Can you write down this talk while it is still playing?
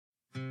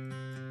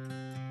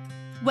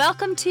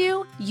Welcome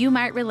to You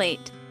Might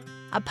Relate,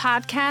 a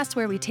podcast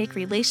where we take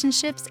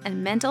relationships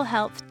and mental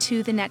health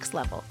to the next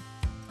level.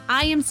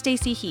 I am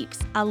Stacey Heaps,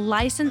 a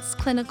licensed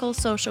clinical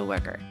social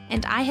worker,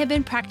 and I have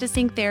been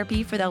practicing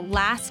therapy for the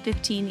last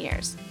 15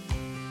 years.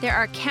 There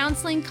are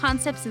counseling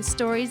concepts and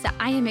stories that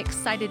I am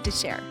excited to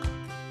share.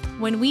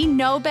 When we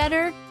know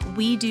better,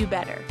 we do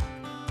better.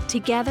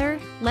 Together,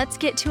 let's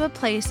get to a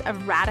place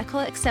of radical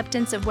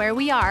acceptance of where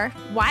we are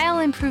while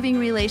improving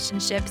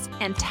relationships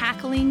and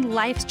tackling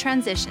life's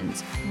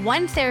transitions,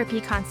 one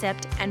therapy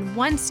concept and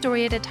one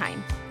story at a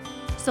time.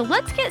 So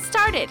let's get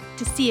started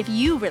to see if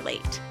you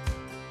relate.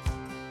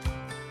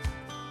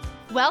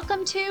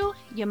 Welcome to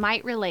You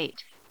Might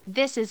Relate.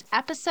 This is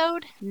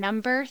episode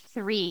number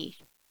 3.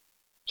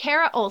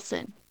 Kara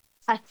Olsen,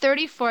 a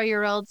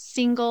 34-year-old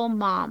single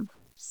mom,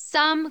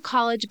 some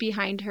college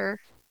behind her,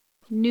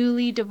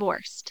 newly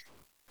divorced.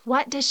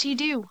 What does she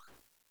do?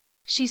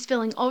 She's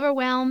feeling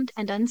overwhelmed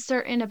and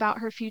uncertain about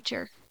her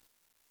future.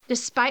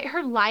 Despite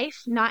her life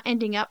not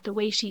ending up the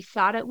way she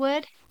thought it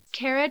would,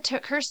 Kara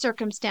took her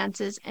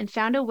circumstances and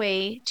found a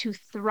way to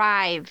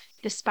thrive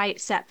despite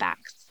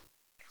setbacks.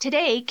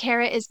 Today,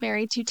 Kara is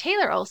married to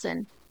Taylor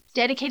Olsen,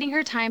 dedicating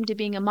her time to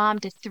being a mom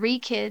to 3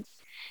 kids.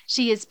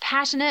 She is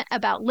passionate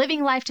about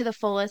living life to the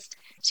fullest.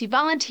 She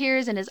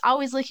volunteers and is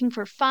always looking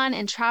for fun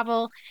and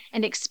travel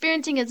and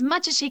experiencing as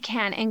much as she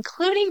can,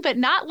 including but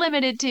not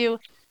limited to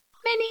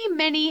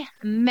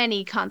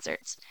many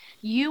concerts.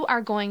 You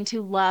are going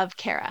to love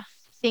Kara.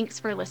 Thanks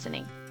for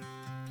listening.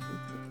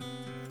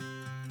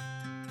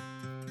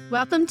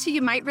 Welcome to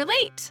You Might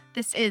Relate.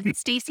 This is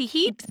Stacey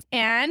Heaps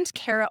and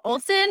Kara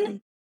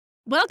Olsen.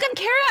 Welcome,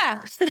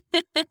 Kara.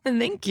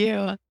 Thank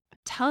you.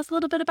 Tell us a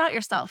little bit about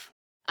yourself.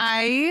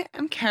 I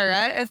am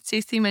Kara, as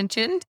Stacey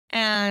mentioned,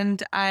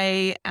 and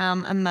I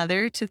am a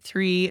mother to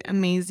 3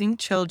 amazing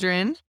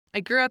children. I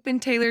grew up in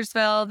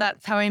Taylorsville.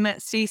 That's how I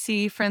met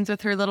Stacey, friends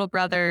with her little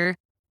brother.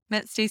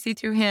 Met Stacey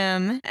through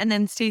him. And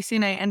then Stacey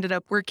and I ended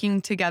up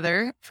working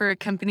together for a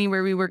company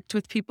where we worked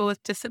with people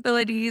with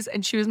disabilities,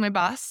 and she was my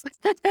boss.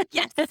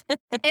 Yes.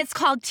 It's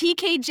called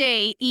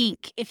TKJ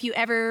Inc. If you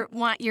ever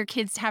want your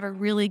kids to have a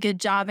really good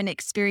job and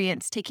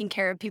experience taking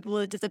care of people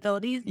with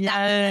disabilities, Yes.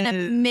 That's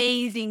an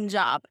amazing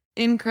job.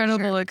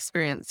 Incredible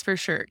experience, for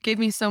sure. Gave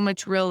me so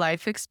much real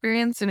life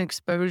experience and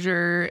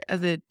exposure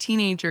as a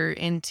teenager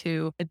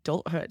into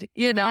adulthood.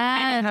 You know,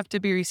 I have to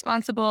be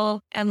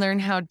responsible and learn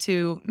how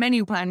to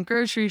menu plan,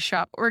 grocery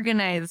shop,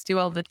 organize, do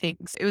all the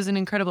things. It was an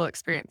incredible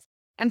experience.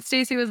 And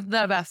Stacey was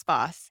the best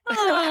boss.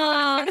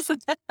 Oh, was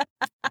the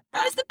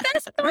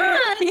best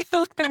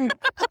one.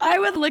 I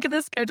would look at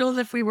the schedules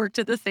if we worked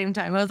at the same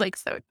time. I was like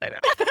so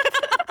excited.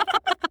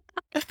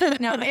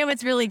 No, it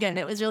was really good.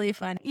 It was really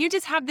fun. You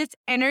just have this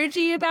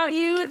energy about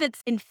you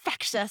that's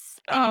infectious.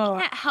 And you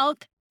can't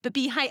help but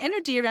be high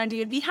energy around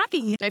you and be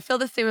happy. I feel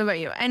the same about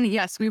you. And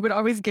yes, we would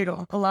always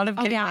giggle. A lot of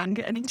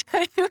giggling.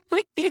 Anytime.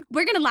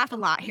 We're going to laugh a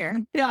lot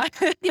here. Yeah.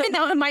 Even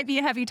though it might be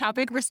a heavy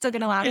topic, we're still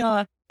going to laugh.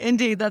 Yeah,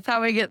 indeed. That's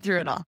how I get through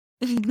it all.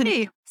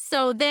 Hey,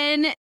 so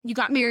then you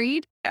got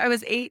married. I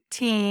was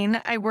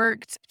 18. I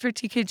worked for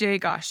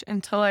TKJ,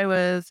 until I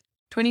was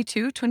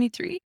 22,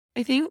 23,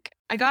 I think.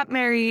 I got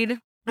married.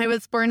 I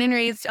was born and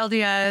raised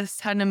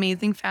LDS, had an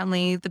amazing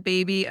family, the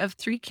baby of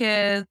 3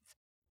 kids.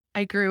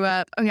 I grew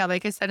up,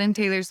 like I said, in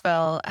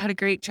Taylorsville, had a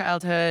great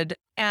childhood.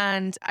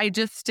 And I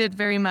just did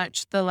very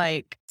much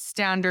the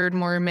standard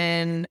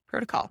Mormon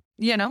protocol.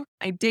 You know,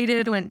 I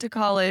dated, went to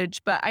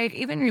college, but I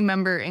even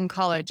remember in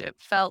college, it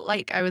felt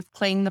like I was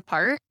playing the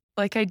part.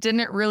 Like I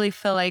didn't really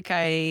feel like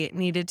I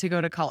needed to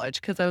go to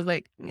college because I was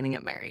like, I'm going to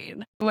get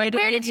married. Where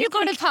did you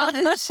go to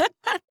college?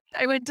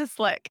 I went to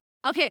Slick.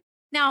 Okay.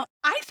 Now,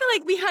 I feel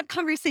like we had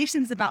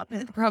conversations about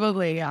this.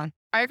 Probably, yeah.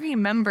 I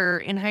remember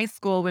in high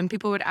school when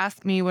people would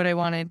ask me what I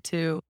wanted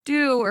to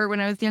do or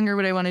when I was younger,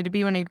 what I wanted to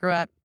be when I grew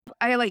up.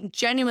 I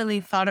genuinely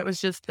thought it was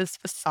just this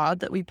facade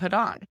that we put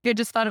on. I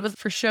just thought it was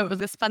for show. It was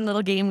this fun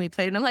little game we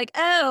played. And I'm like,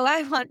 oh,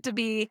 I want to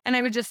be. And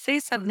I would just say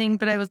something,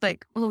 but I was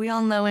like, well, we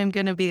all know I'm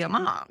going to be a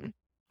mom.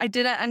 I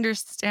didn't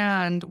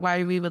understand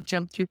why we would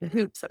jump through the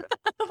hoops.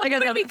 Like,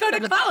 when we go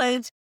to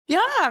college.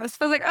 Yeah. So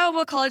I was like, oh,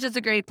 well, college is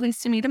a great place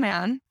to meet a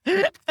man.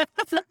 Yeah.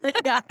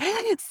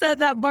 Set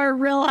that bar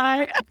real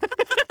high.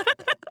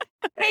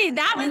 Hey,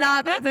 that was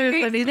not that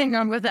there's anything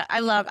wrong with it. I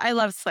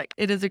love Slick.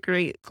 It is a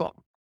great school.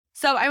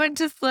 So I went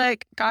to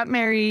Slick, got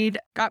married,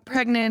 got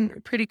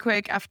pregnant pretty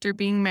quick after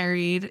being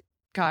married.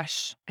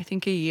 Gosh, I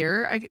think a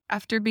year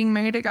after being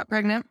married, I got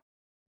pregnant.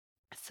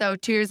 So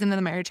 2 years into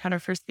the marriage, had our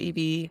first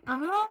baby.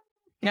 Oh.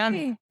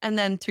 Yeah. And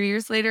then 3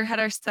 years later, had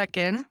our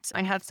second.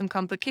 I had some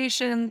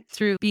complications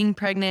through being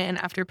pregnant and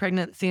after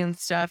pregnancy and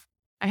stuff.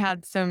 I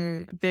had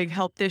some big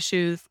health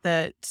issues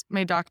that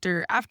my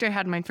doctor, after I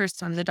had my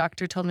first one, the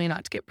doctor told me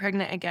not to get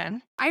pregnant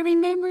again. I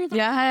remember that.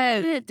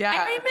 Yes. Yeah.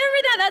 I remember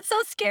that. That's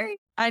so scary.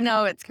 I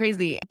know, it's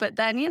crazy. But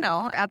then,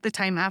 at the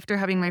time after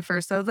having my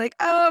first, I was like,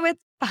 oh, it's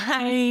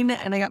fine.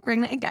 And I got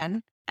pregnant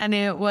again. And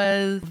it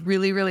was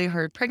really, really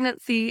hard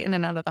pregnancy, in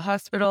and out of the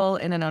hospital,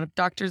 in and out of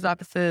doctor's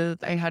offices.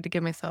 I had to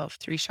give myself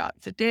 3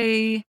 shots a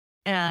day.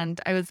 And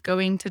I was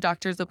going to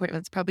doctor's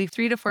appointments probably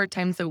 3 to 4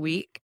 times a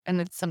week,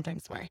 and it's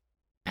sometimes more.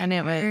 And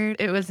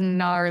it was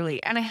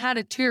gnarly. And I had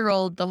a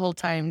 2-year-old the whole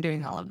time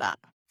doing all of that.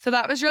 So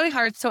that was really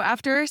hard. So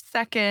after a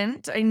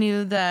second, I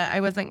knew that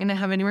I wasn't going to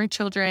have any more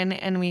children,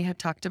 and we had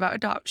talked about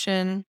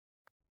adoption.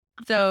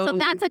 So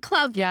that's a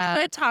club Yeah.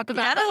 we could talk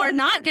about. Yeah. We're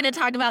not going to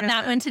talk about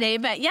that one today,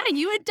 but yeah,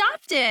 you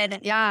adopted.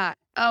 Yeah.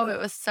 Oh, it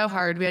was so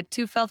hard. We had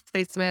 2 failed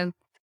placements.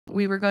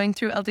 We were going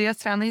through LDS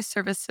Family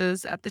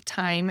Services at the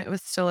time. It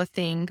was still a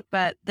thing.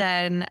 But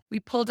then we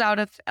pulled out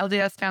of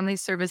LDS Family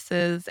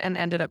Services and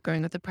ended up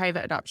going with a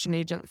private adoption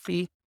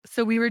agency.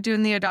 So we were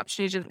doing the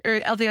adoption agent or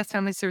LDS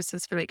Family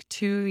Services for like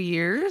 2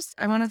 years,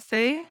 I want to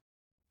say.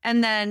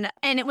 And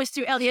it was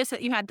through LDS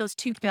that you had those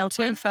 2 failed.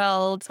 twin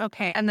failed.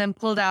 Okay. And then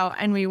pulled out,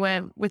 and we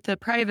went with the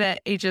private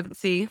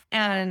agency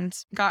and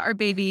got our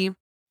babe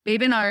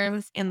in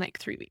arms in like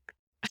 3 weeks.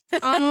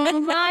 Oh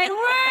my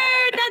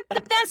word.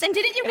 That's the best. And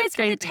didn't you guys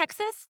go to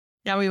Texas?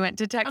 Yeah, we went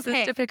to Texas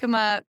Okay. to pick him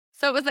up.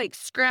 So it was like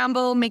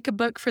scramble, make a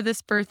book for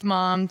this birth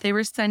mom. They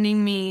were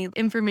sending me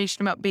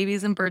information about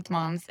babies and birth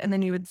moms. And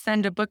then you would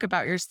send a book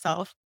about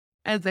yourself,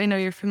 as I know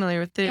you're familiar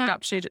with the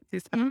adoption agency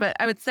stuff. Mhm. But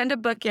I would send a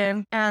book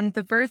in, and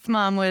the birth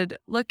mom would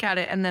look at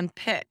it and then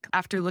pick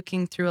after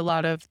looking through a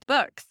lot of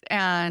books.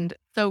 And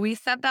so we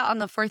sent that on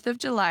the 4th of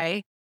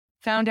July,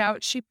 found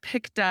out she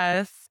picked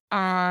us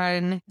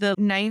on the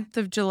 9th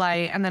of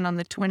July, and then on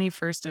the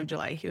 21st of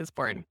July, he was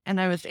born. And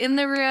I was in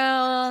the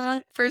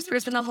room, first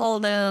person to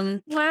hold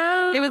him.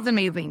 Wow. It was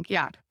amazing.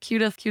 Yeah.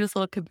 Cutest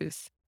little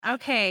caboose.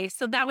 Okay.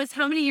 So that was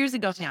how many years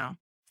ago now?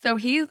 So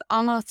he's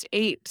almost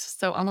 8.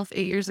 So almost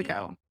 8 years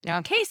ago. Yeah.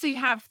 Okay. So you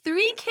have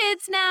 3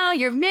 kids now.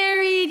 You're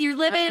married. You're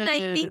living,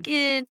 I think,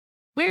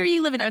 where are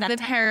you living? I was in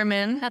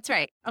Harriman. That's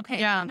right. Okay.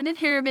 Yeah. I'm in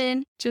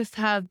Harriman. Just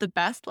had the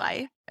best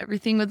life.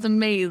 Everything was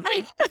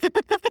amazing.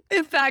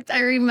 In fact,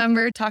 I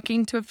remember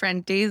talking to a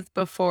friend days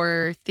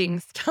before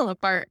things fell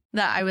apart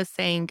that I was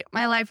saying,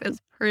 my life is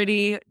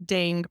pretty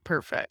dang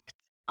perfect.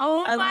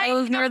 Oh And my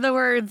those God. were the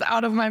words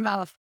out of my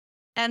mouth.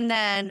 And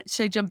then,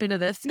 should I jump into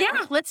this?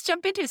 Yeah, let's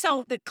jump into it.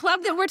 So the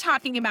club that we're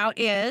talking about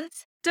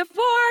is Divorcee.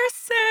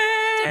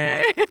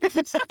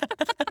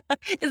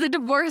 Is it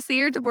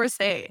divorcee or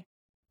divorcee?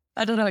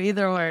 I don't know,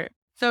 either or.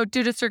 So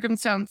due to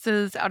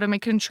circumstances out of my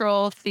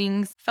control,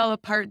 things fell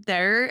apart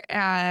there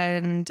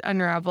and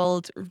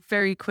unraveled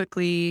very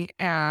quickly,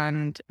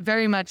 and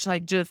very much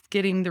like just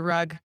getting the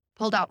rug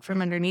pulled out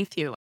from underneath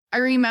you. I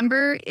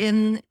remember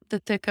in the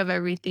thick of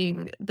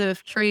everything, the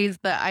phrase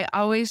that I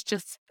always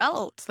just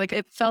felt, like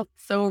it felt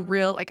so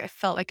real, like I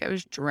felt like I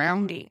was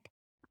drowning.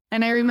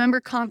 And I remember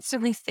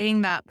constantly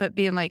saying that, but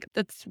being like,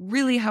 that's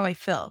really how I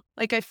feel.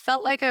 Like I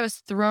felt like I was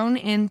thrown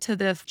into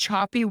this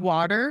choppy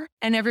water,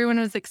 and everyone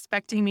was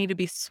expecting me to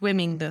be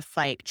swimming this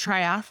like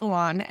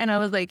triathlon. And I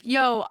was like,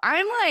 yo,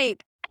 I'm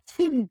like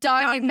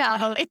dying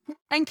now.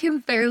 I can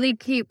barely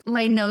keep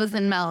my nose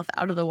and mouth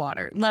out of the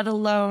water, let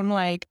alone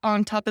like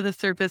on top of the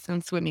surface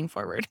and swimming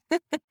forward.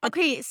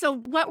 okay. So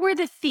what were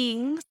the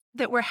things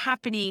that were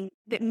happening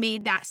that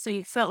made that so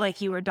you felt like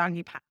you were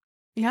doggy paddling?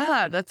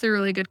 Yeah, that's a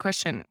really good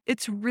question.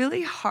 It's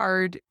really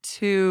hard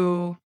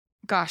to,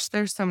 gosh,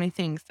 there's so many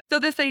things. So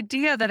this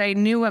idea that I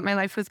knew what my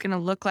life was going to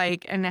look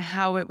like and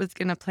how it was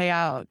going to play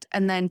out,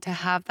 and then to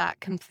have that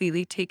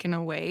completely taken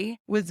away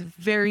was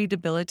very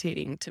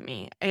debilitating to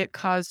me. It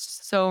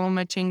caused so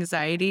much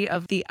anxiety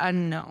of the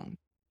unknown.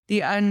 The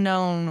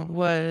unknown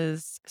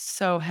was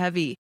so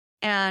heavy.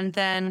 And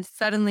then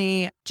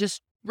suddenly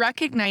just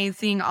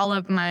recognizing all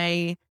of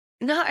my,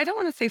 no, I don't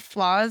want to say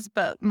flaws,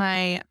 but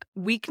my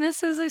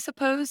weaknesses, I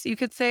suppose you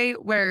could say,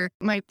 where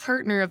my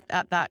partner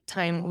at that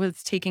time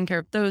was taking care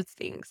of those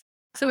things.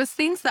 So it's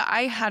things that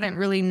I hadn't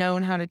really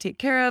known how to take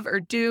care of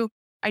or do.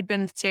 I'd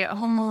been a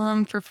stay-at-home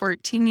mom for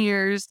 14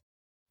 years,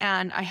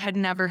 and I had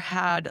never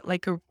had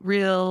like a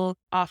real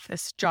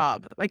office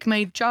job. Like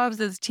my jobs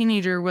as a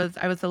teenager was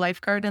I was a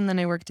lifeguard, and then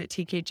I worked at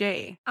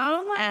TKJ.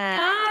 Oh my And-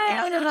 God.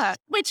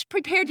 Which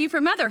prepared you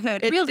for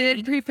motherhood. It really.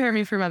 did prepare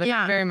me for motherhood,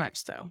 Yeah. very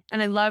much so.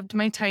 And I loved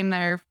my time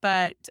there.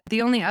 But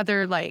the only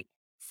other like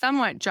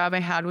somewhat job I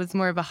had was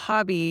more of a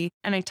hobby,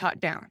 and I taught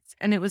dance.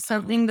 And it was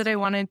something that I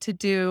wanted to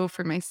do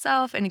for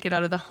myself and to get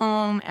out of the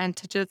home and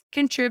to just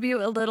contribute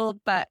a little.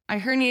 But I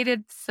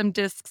herniated some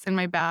discs in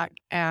my back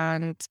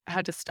and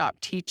had to stop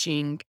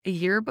teaching a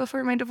year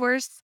before my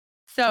divorce.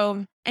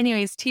 So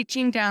anyways,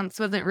 teaching dance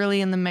wasn't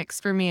really in the mix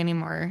for me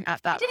anymore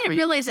at that I didn't point.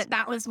 realize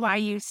that was why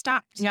you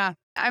stopped. Yeah.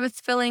 I was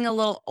feeling a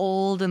little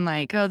old and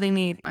like,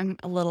 I'm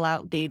a little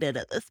outdated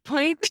at this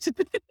point.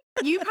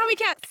 You probably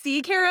can't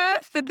see, Kara,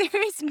 but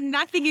there is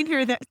nothing in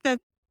here that says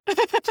she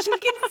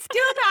can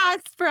still pass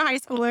for a high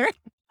schooler.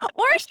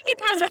 Or she can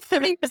pass for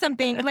 30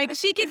 something. Like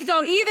she could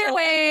go either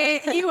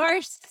way. You are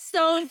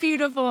so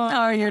beautiful.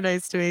 Oh, you're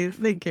nice to me.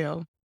 Thank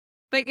you.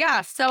 But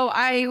yeah, so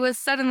I was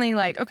suddenly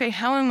like, okay,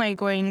 how am I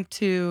going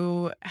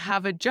to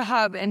have a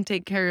job and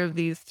take care of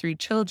these 3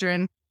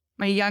 children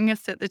My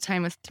youngest at the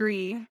time was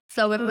 3.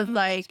 So it was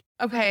like,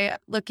 okay,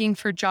 looking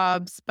for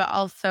jobs, but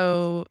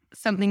also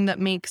something that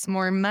makes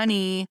more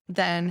money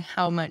than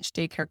how much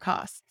daycare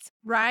costs.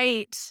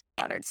 Right.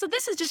 So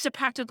this is just a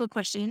practical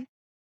question.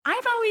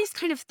 I've always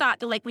kind of thought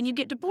that like when you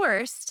get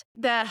divorced,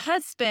 the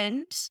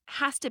husband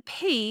has to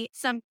pay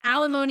some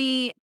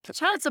alimony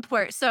child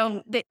support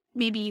so that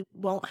maybe you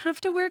won't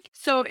have to work.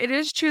 So it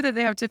is true that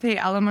they have to pay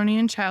alimony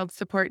and child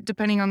support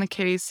depending on the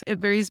case. It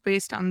varies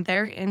based on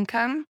their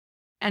income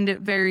and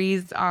it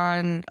varies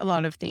on a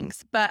lot of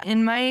things. But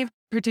in my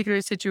particular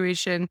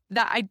situation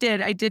that I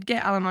did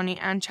get alimony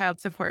and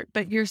child support,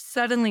 but you're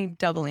suddenly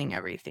doubling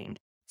everything.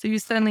 So you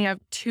suddenly have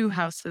 2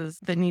 houses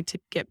that need to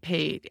get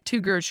paid,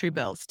 2 grocery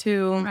bills,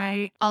 2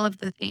 Right. all of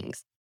the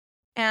things.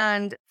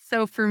 And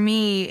so for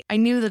me, I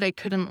knew that I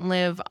couldn't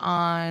live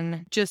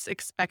on just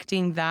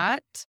expecting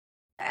that.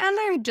 And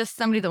I'm just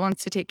somebody that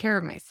wants to take care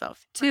of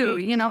myself too,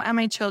 Right. you know, and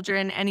my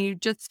children, and you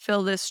just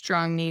feel this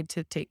strong need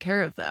to take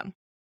care of them.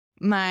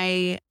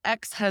 My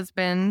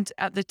ex-husband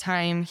at the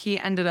time, he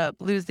ended up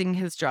losing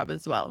his job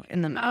as well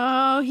in the middle.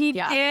 Oh, he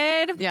Yeah.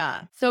 did?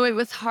 Yeah. So it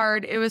was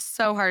hard. It was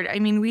so hard. I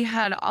mean, we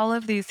had all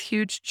of these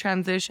huge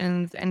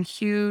transitions and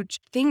huge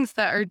things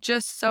that are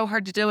just so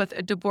hard to deal with.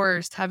 A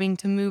divorce, having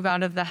to move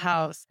out of the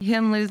house,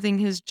 him losing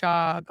his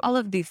job, all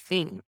of these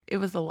things. It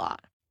was a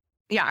lot.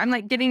 Yeah, I'm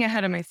like getting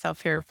ahead of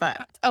myself here.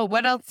 But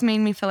what else made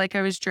me feel like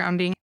I was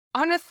drowning?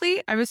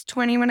 Honestly, I was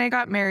 20 when I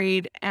got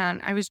married and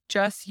I was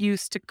just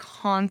used to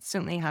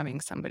constantly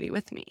having somebody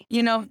with me.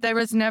 You know, there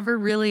was never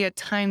really a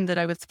time that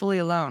I was fully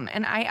alone.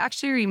 And I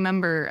actually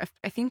remember,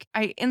 I think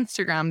I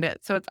Instagrammed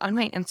it. So it's on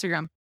my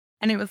Instagram.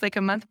 And it was like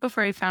a month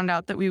before I found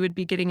out that we would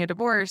be getting a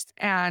divorce.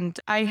 And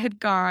I had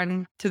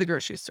gone to the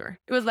grocery store.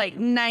 It was like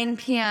 9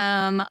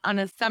 p.m. on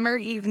a summer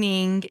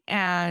evening.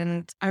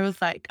 And I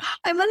was like,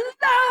 I'm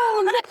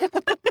alone.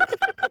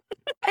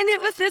 And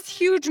it was this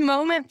huge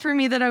moment for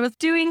me that I was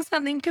doing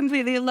something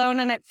completely alone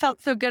and it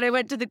felt so good. I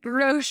went to the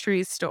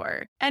grocery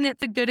store. And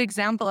it's a good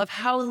example of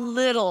how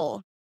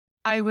little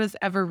I was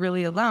ever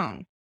really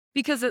alone.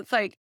 Because it's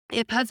like,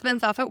 if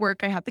husband's off at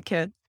work, I have the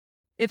kids.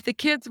 If the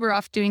kids were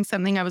off doing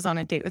something, I was on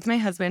a date with my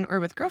husband or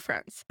with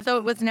girlfriends. So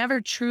it was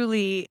never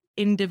truly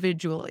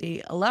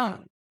individually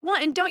alone.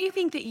 Well, and don't you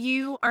think that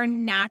you are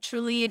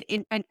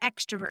naturally an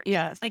extrovert?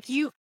 Yes. Like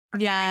you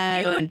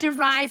Yeah.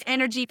 derive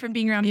energy from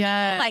being around people.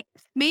 Yeah. Like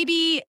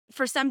maybe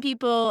for some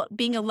people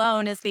being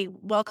alone as they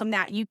welcome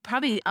that, you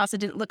probably also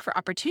didn't look for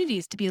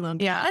opportunities to be alone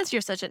Yeah. because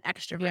you're such an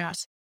extrovert. Yeah.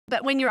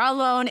 But when you're all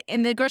alone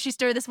in the grocery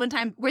store this one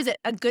time, was it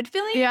a good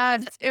feeling? Yeah,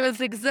 it was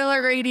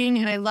exhilarating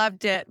and I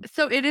loved it.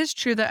 So it is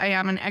true that I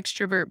am an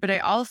extrovert, but I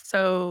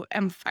also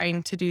am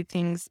fine to do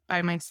things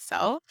by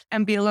myself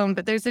and be alone.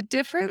 But there's a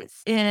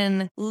difference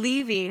in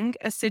leaving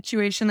a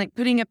situation, like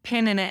putting a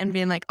pin in it and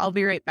being like, I'll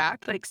be right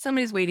back. Like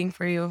somebody's waiting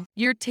for you.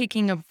 You're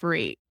taking a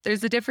break.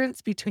 There's a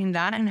difference between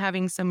that and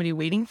having somebody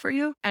waiting for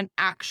you and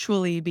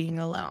actually being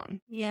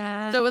alone.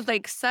 Yeah. So it was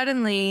like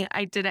suddenly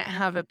I didn't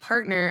have a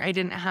partner. I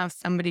didn't have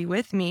somebody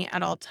with me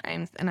at all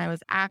times. And I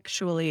was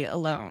actually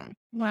alone.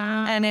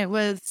 Wow. And it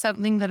was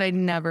something that I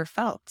never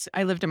felt.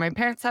 I lived in my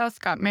parents' house,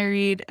 got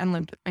married, and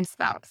lived with my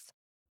spouse.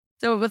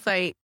 So it was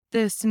like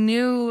this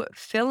new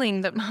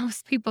feeling that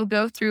most people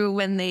go through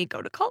when they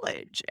go to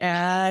college.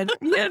 And,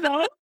 you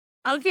know,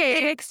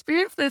 okay,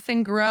 experience this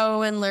and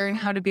grow and learn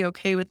how to be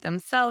okay with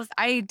themselves.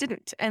 I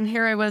didn't. And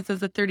here I was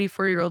as a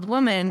 34-year-old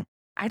woman.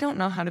 I don't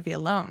know how to be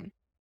alone.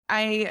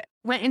 I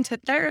went into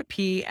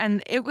therapy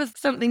and it was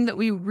something that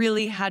we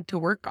really had to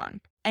work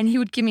on. And he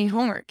would give me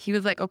homework. He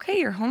was like, okay,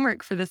 your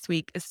homework for this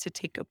week is to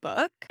take a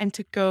book and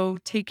to go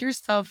take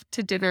yourself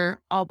to dinner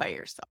all by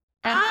yourself.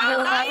 And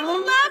I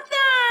love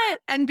that.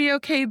 and be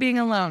okay being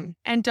alone.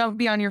 And don't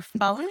be on your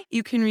phone.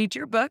 You can read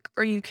your book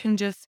or you can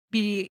just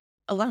be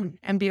alone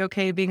and be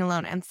okay being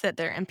alone and sit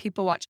there and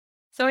people watch.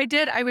 So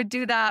I would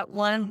do that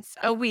once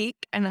a week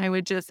and I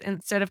would just,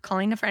 instead of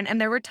calling a friend,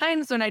 and there were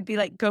times when I'd be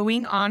like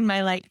going on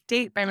my like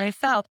date by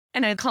myself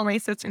and I'd call my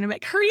sister and I'd be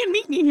like, hurry and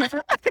meet me.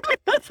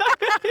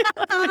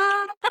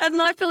 And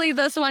luckily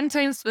this one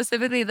time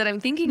specifically that I'm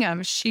thinking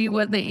of, she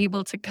wasn't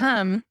able to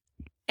come.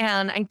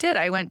 And I did.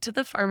 I went to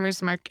the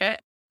farmer's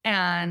market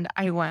and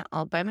I went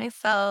all by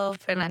myself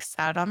and I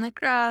sat on the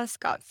grass,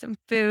 got some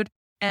food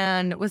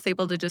and was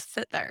able to just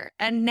sit there.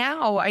 And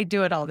now I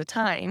do it all the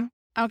time.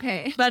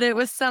 Okay. But it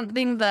was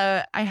something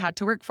that I had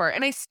to work for.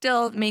 And I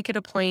still make it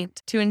a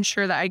point to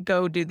ensure that I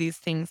go do these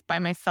things by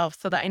myself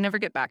so that I never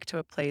get back to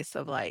a place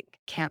of like,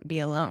 can't be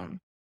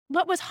alone.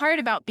 What was hard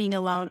about being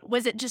alone?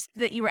 Was it just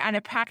that you were out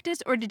of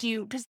practice or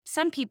because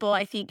some people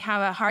I think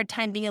have a hard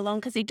time being alone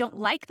because they don't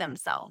like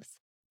themselves.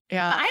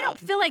 Yeah. But I don't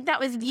feel like that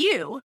was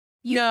you.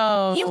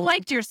 No. You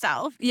liked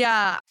yourself.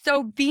 Yeah.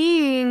 So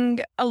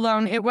being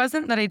alone, it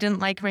wasn't that I didn't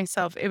like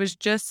myself. It was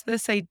just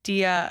this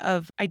idea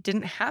of I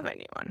didn't have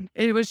anyone.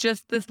 It was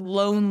just this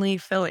lonely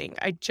feeling.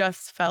 I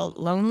just felt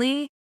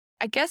lonely.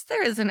 I guess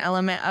there is an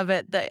element of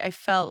it that I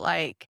felt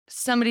like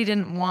somebody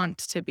didn't want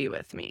to be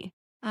with me.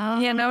 Oh.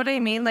 You know what I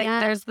mean? Like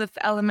Yeah. there's this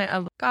element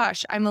of,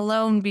 gosh, I'm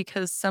alone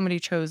because somebody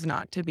chose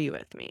not to be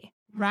with me.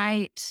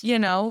 Right. you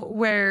know,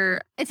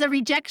 where, It's a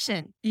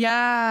rejection.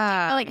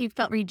 yeah. I feel like you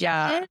felt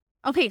rejected.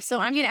 Okay, so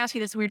I'm going to ask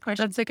you this weird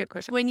question. That's a good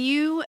question. When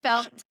you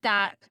felt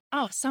that,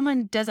 oh,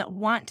 someone doesn't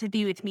want to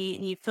be with me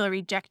and you feel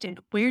rejected,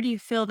 where do you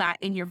feel that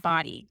in your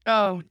body?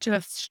 Oh,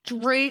 just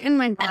straight in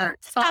my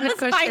heart. That was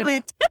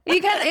violent.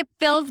 Because it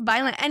feels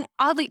violent. And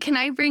oddly, can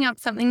I bring up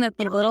something that's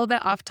a little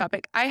bit off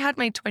topic? I had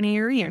my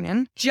 20-year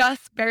reunion,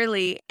 just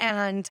barely.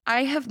 And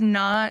I have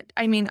not,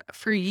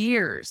 for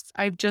years,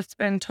 I've just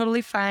been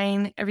totally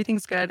fine.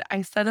 Everything's good.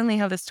 I suddenly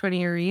have this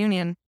 20-year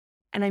reunion.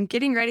 And I'm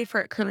getting ready for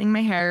it, curling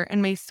my hair.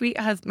 And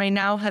my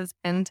now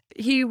husband,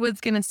 he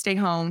was going to stay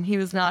home. He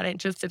was not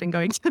interested in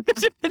going to the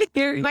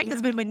 20-year reunion. My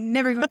husband would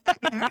never go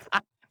there.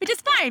 Which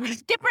is fine.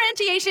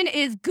 Differentiation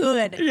is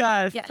good.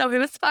 Yes. So it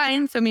was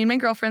fine. So me and my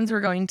girlfriends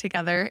were going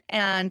together.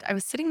 And I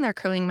was sitting there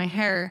curling my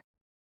hair.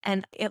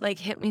 And it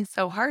hit me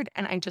so hard.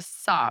 And I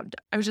just sobbed.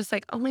 I was just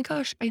like, oh my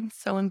gosh, I'm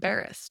so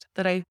embarrassed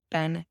that I've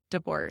been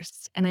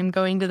divorced. And I'm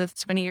going to this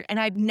 20-year. And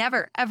I've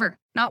never, ever,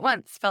 not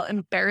once felt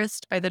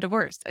embarrassed by the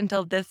divorce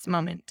until this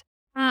moment.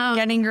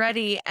 Getting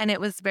ready. And it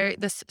was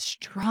this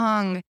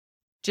strong,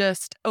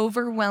 just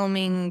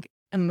overwhelming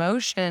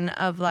emotion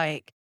of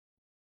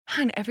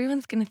man,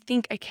 everyone's going to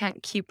think I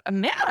can't keep a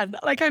man.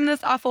 I'm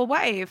this awful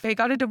wife. I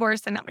got a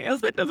divorce and now my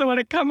husband doesn't want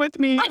to come with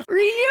me.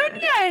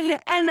 Reunion.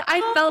 And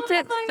I felt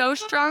it so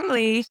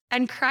strongly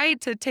and cried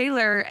to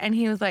Taylor. And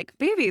he was like,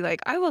 baby,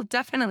 I will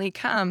definitely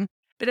come.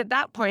 But at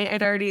that point,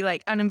 I'd already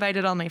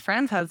uninvited all my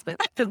friends'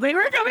 husbands because they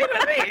were coming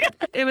with me.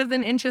 It was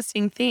an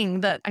interesting thing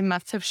that I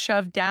must have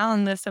shoved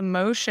down this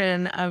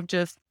emotion of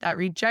just that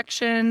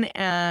rejection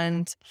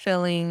and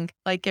feeling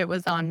like it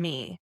was on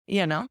me,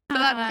 So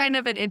that's kind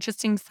of an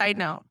interesting side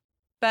note.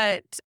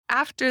 But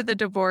after the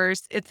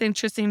divorce, it's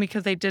interesting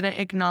because I didn't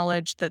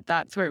acknowledge that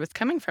that's where it was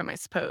coming from, I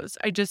suppose.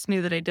 I just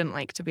knew that I didn't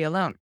like to be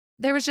alone.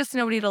 There was just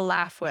nobody to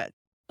laugh with.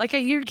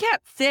 You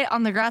can't sit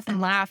on the grass and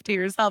laugh to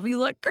yourself. You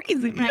look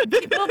crazy.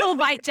 People will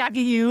bite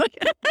jacket you.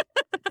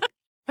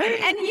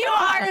 And you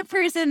are a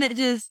person that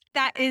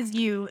is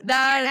you.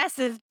 That S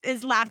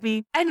is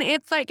laughing. And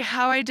it's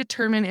how I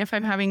determine if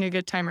I'm having a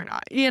good time or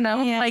not,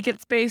 Yeah.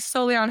 It's based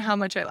solely on how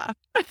much I laugh.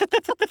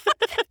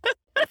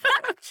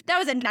 That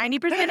was a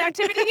 90%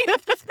 activity.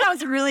 That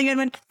was a really good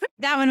one.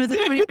 That one was a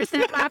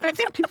 20% laugh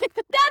activity.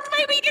 That's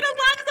why we get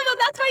along so well.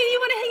 That's why you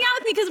want to hang out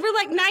with me because we're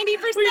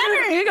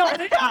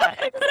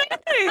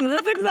 90%.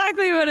 That's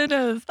exactly what it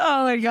is.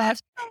 Oh my gosh.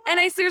 And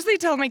I seriously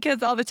tell my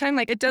kids all the time,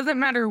 it doesn't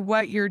matter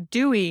what you're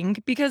doing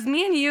because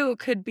me and you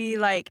could be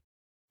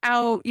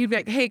out, you'd be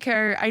like, hey,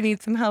 Kara, I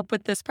need some help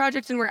with this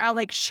project. And we're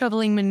out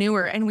shoveling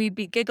manure and we'd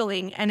be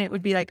giggling and it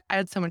would be I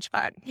had so much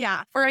fun.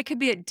 Yeah. Or I could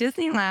be at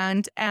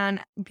Disneyland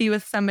and be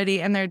with somebody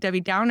and they're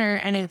Debbie Downer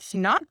and it's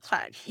not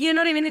fun. You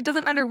know what I mean? It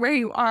doesn't matter where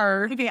you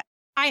are. Okay.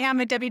 I am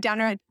a Debbie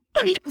Downer.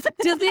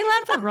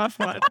 Disneyland's a rough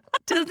one.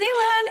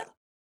 Disneyland's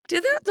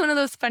one of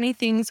those funny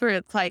things where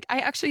it's I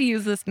actually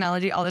use this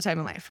analogy all the time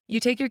in life. You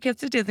take your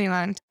kids to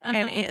Disneyland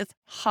and it is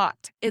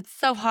hot. It's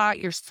so hot.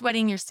 You're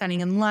sweating. You're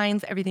standing in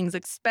lines. Everything's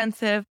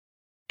expensive.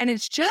 And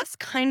it's just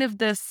kind of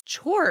this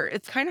chore.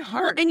 It's kind of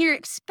hard. And you're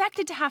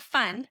expected to have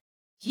fun.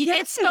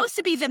 Yes. It's supposed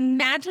to be the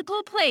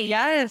magical place.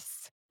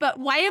 Yes. But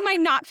why am I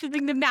not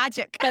feeling the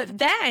magic? But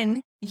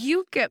then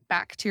you get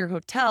back to your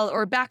hotel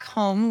or back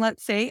home,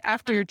 let's say,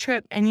 after your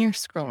trip, and you're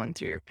scrolling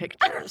through your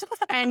pictures.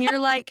 And you're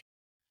like,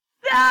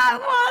 that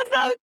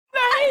was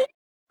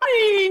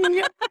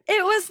amazing.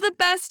 It was the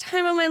best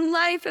time of my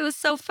life. It was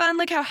so fun.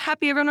 Look how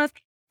happy everyone was.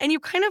 And you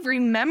kind of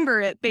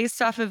remember it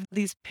based off of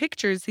these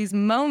pictures, these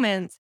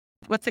moments.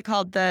 What's it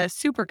called? The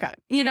supercut.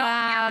 You're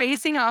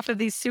basing off of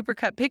these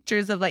supercut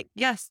pictures of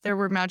yes, there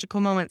were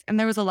magical moments and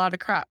there was a lot of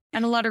crap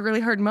and a lot of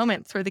really hard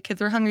moments where the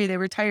kids were hungry, they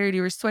were tired,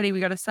 you were sweaty, we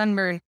got a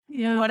sunburn,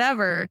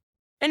 whatever.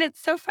 And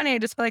it's so funny. I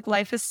just feel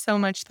life is so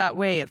much that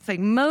way. It's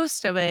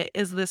most of it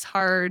is this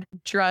hard,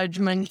 drudge,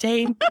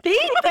 mundane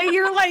thing that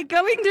you're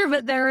going through,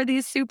 but there are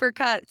these super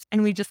cuts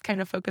and we just kind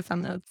of focus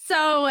on those.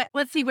 So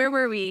let's see, where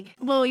were we?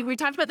 Well, we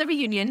talked about the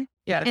reunion.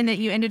 Yes. And that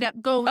you ended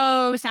up going.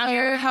 Oh,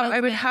 I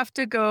would have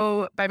to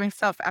go by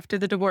myself after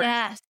the divorce.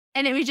 Yes.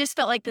 And it just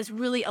felt like this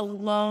really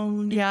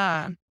alone.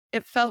 Yeah.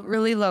 It felt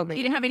really lonely.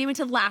 You didn't have anyone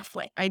to laugh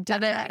with. I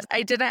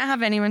didn't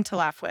have anyone to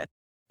laugh with.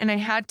 And I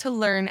had to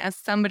learn as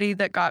somebody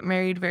that got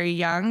married very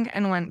young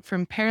and went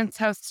from parents'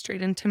 house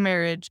straight into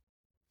marriage.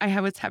 I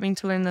was having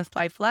to learn this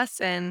life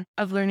lesson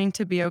of learning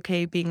to be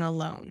okay being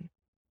alone.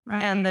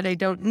 Right. And that I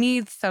don't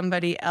need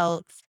somebody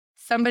else.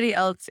 Somebody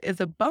else is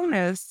a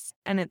bonus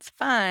and it's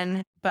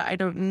fun, but I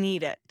don't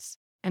need it.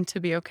 And to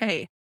be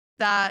okay.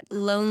 That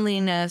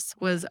loneliness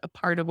was a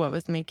part of what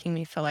was making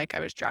me feel like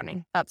I was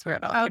drowning. That's where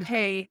it all came.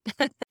 Okay.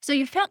 So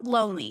you felt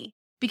lonely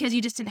because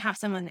you just didn't have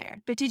someone there.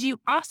 But did you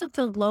also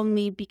feel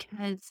lonely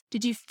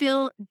did you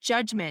feel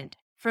judgment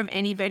from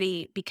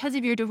anybody because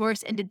of your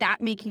divorce? And did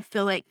that make you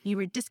feel like you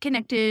were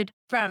disconnected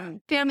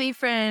from family,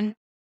 friend,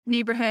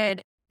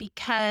 neighborhood?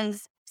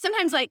 Because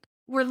sometimes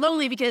we're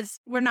lonely because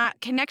we're not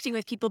connecting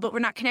with people, but we're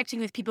not connecting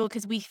with people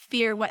because we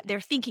fear what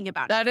they're thinking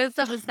about. That is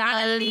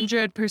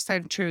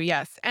 100% true,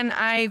 yes. And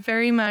I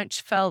very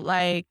much felt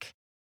like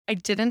I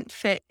didn't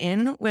fit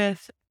in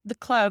with the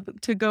club,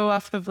 to go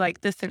off of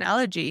like this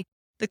analogy,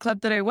 the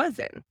club that I was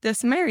in,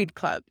 this married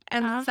club.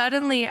 And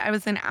suddenly I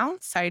was an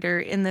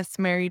outsider in this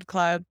married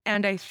club,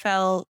 and I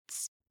felt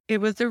it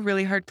was a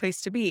really hard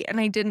place to be. And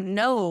I didn't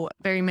know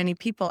very many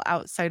people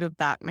outside of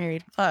that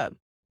married club.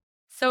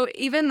 So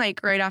even like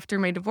right after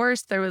my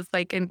divorce, there was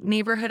like a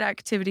neighborhood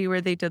activity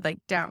where they did like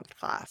dance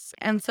class.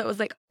 And so it was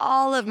like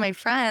all of my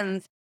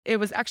friends, it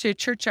was actually a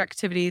church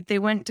activity. They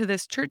went to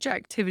this church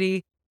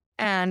activity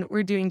and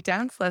were doing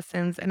dance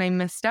lessons. And I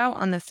missed out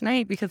on this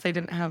night because I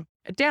didn't have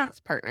a dance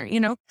partner,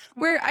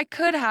 where I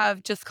could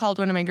have just called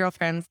one of my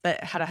girlfriends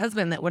that had a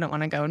husband that wouldn't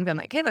want to go and been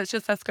like, hey, let's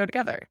go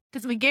together.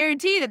 Because we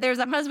guarantee that there's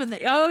a husband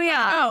that, oh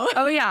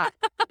yeah.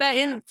 But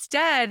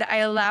instead I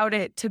allowed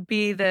it to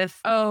be this,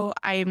 I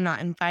am not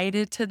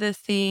invited to this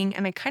thing.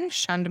 And I kind of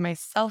shunned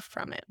myself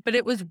from it, but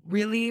it was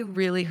really,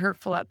 really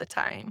hurtful at the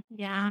time.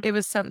 Yeah. It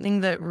was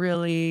something that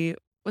really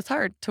was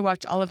hard to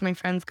watch all of my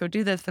friends go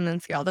do this and then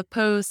see all the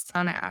posts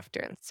on it after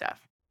and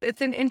stuff.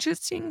 It's an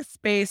interesting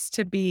space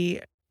to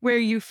be, where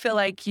you feel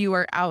like you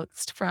are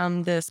ousted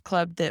from this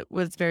club that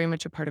was very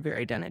much a part of your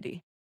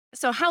identity.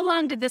 So how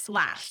long did this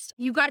last?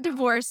 You got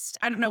divorced.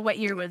 I don't know, what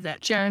year was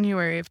it?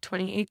 January of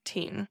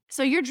 2018.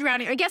 So you're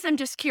drowning. I guess I'm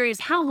just curious,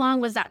 how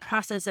long was that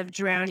process of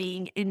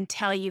drowning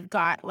until you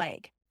got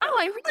like,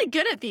 I'm really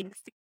good at things?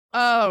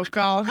 Oh,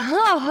 God.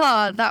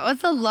 That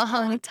was a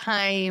long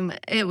time.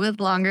 It was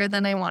longer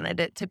than I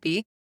wanted it to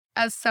be.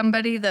 As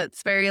somebody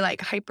that's very like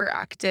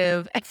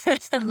hyperactive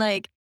and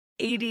like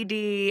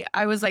ADD,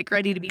 I was like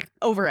ready to be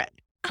over it.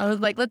 I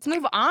was like, let's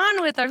move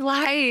on with our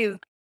life.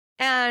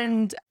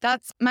 And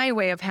that's my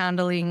way of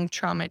handling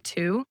trauma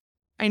too.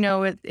 I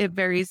know it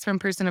varies from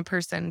person to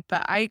person,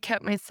 but I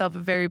kept myself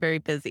very, very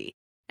busy.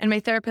 And my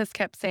therapist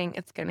kept saying,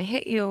 it's going to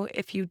hit you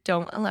if you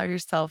don't allow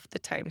yourself the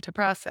time to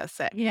process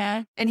it.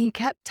 Yeah. And he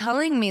kept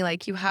telling me,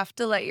 like, you have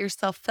to let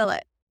yourself feel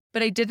it.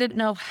 But I didn't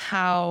know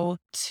how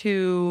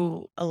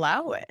to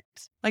allow it.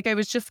 Like, I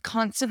was just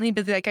constantly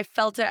busy. Like, I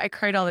felt it. I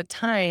cried all the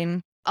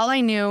time. All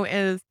I knew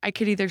is I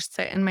could either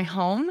sit in my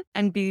home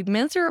and be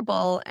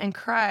miserable and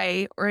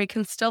cry, or I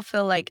can still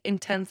feel like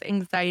intense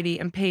anxiety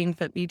and pain,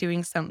 but be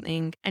doing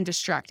something and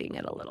distracting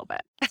it a little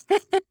bit.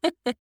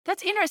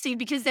 That's interesting,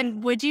 because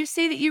then would you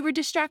say that you were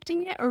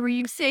distracting it, or were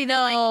you say that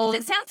like,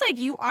 it sounds like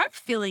you are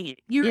feeling it.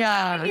 You're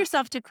allowing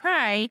yourself to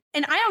cry.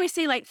 And I always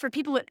say, like, for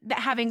people that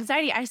have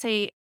anxiety, I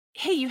say,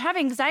 hey, you have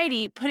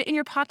anxiety, put it in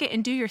your pocket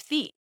and do your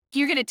thing.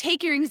 You're going to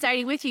take your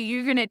anxiety with you.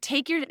 You're going to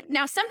take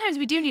now sometimes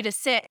we do need to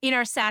sit in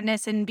our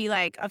sadness and be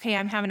like, okay,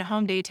 I'm having a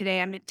home day today.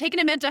 I'm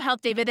taking a mental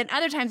health day. But then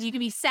other times you can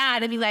be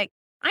sad and be like,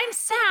 I'm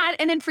sad.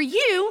 And then for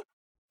you,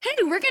 hey,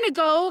 we're going to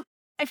go,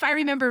 if I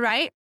remember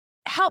right,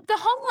 help the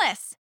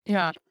homeless.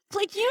 Yeah.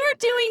 Like, you're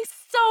doing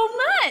so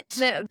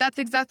much. That's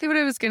exactly what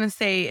I was going to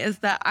say, is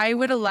that I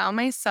would allow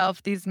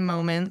myself these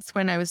moments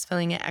when I was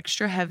feeling it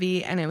extra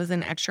heavy and it was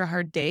an extra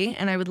hard day,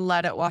 and I would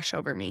let it wash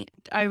over me.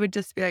 I would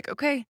just be like,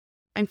 okay,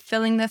 I'm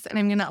feeling this and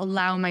I'm going to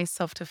allow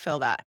myself to feel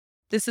that.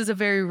 This is a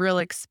very real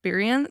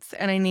experience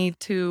and I need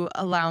to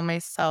allow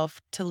myself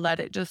to let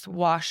it just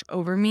wash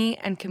over me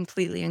and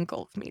completely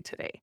engulf me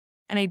today.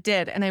 And I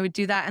did. And I would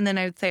do that. And then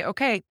I would say,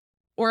 okay,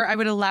 or I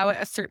would allow it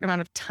a certain amount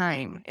of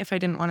time if I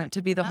didn't want it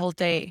to be the whole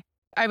day.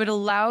 I would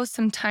allow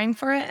some time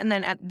for it. And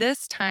then at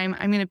this time,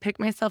 I'm going to pick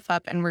myself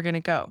up and we're going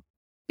to go.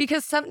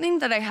 Because something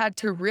that I had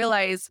to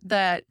realize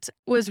that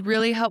was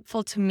really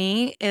helpful to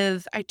me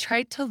is I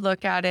tried to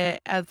look at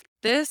it as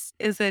this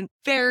is a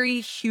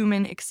very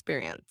human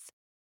experience.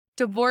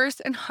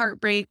 Divorce and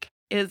heartbreak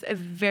is a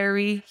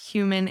very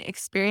human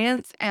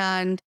experience.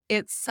 And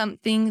it's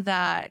something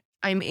that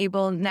I'm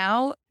able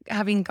now,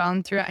 having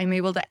gone through it, I'm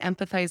able to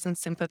empathize and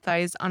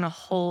sympathize on a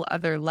whole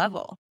other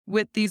level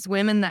with these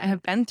women that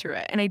have been through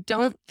it. And I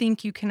don't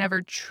think you can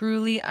ever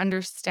truly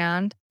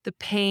understand the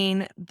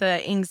pain,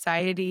 the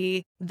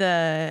anxiety,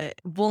 the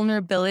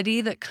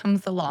vulnerability that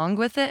comes along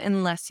with it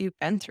unless you've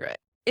been through it.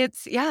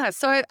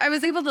 So I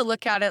was able to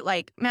look at it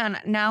like, man,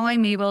 now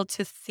I'm able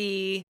to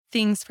see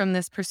things from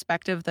this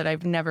perspective that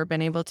I've never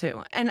been able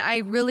to. And I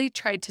really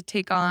tried to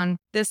take on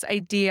this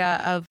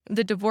idea of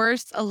the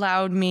divorce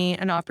allowed me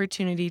an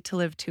opportunity to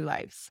live two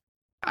lives.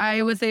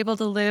 I was able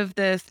to live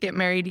this get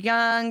married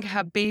young,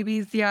 have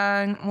babies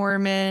young,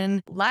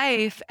 Mormon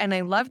life. And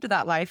I loved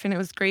that life and it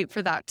was great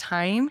for that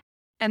time.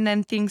 And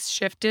then things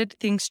shifted,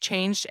 things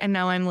changed. And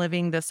now I'm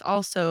living this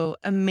also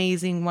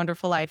amazing,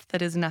 wonderful life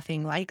that is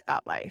nothing like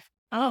that life.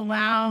 Oh,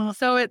 wow.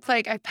 So it's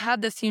like I've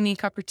had this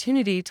unique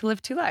opportunity to live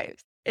two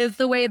lives is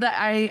the way that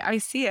I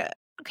see it.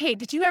 Okay.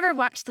 Did you ever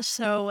watch the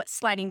show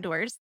Sliding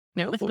Doors?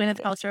 No. With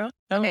Gwyneth Paltrow?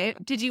 No. Okay.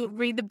 Did you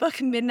read the book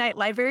Midnight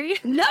Library?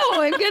 No,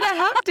 I'm going to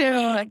have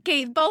to.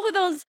 Okay. Both of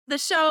those, the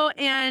show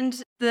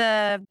and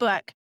the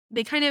book,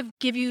 they kind of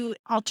give you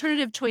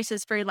alternative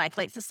choices for your life.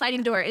 Like the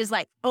sliding door is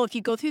like, oh, if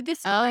you go through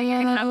this, you'll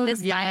have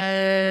this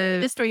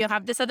life. This story, you'll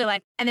have this other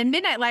life. And then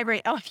Midnight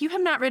Library. Oh, if you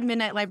have not read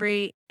Midnight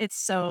Library, it's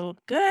so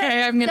good.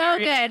 Okay, I'm gonna so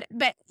good.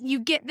 But you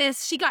get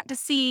this. She got to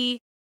see,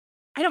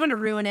 I don't want to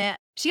ruin it.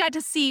 She got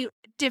to see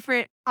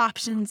different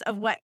options of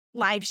what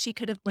lives she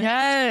could have lived.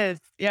 Yes.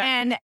 Yeah.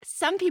 And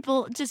some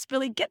people just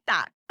really get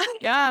that.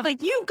 Yeah.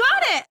 Like, you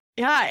got it.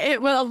 Yeah.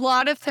 It was a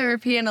lot of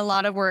therapy and a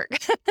lot of work,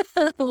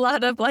 a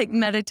lot of like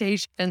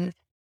meditation.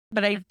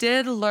 But I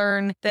did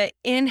learn that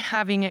in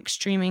having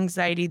extreme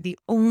anxiety, the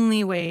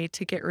only way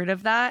to get rid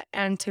of that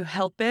and to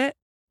help it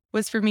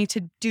was for me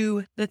to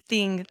do the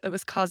thing that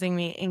was causing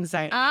me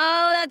anxiety.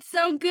 Oh, that's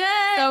so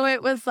good. So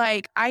it was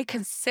like I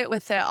could sit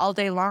with it all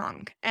day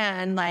long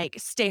and like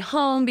stay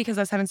home because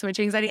I was having so much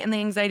anxiety, and the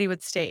anxiety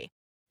would stay.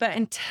 But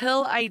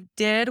until I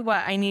did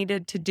what I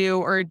needed to do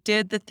or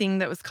did the thing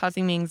that was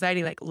causing me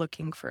anxiety, like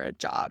looking for a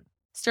job,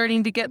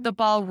 starting to get the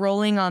ball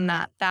rolling on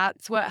that,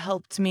 that's what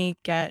helped me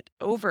get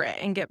over it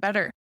and get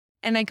better.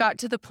 And I got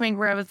to the point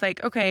where I was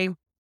like, okay,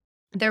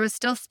 there was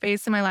still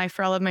space in my life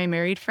for all of my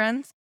married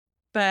friends,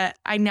 but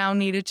I now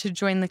needed to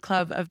join the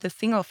club of the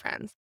single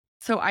friends.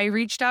 So I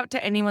reached out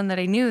to anyone that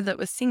I knew that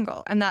was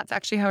single. And that's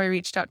actually how I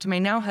reached out to my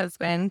now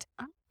husband.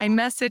 I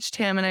messaged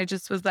him and I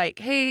just was like,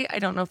 hey, I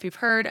don't know if you've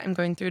heard, I'm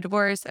going through a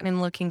divorce and I'm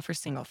looking for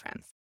single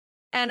friends.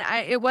 And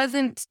it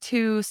wasn't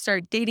to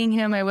start dating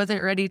him. I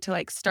wasn't ready to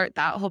like start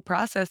that whole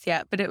process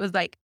yet, but it was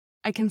like,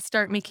 I can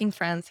start making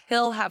friends.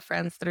 He'll have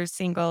friends that are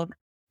single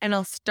and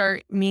I'll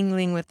start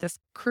mingling with this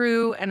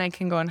crew and I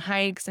can go on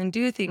hikes and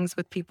do things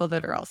with people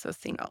that are also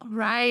single.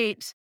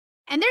 Right.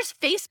 And there's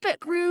Facebook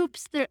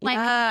groups. There, like,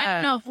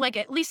 I don't know, like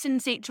at least in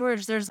St.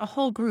 George, there's a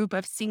whole group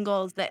of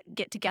singles that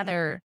get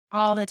together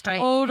all the time.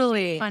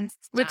 Totally. Fun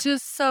stuff. Which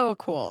is so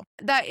cool.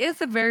 That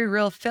is a very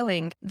real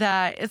feeling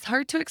that it's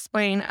hard to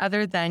explain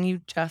other than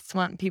you just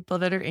want people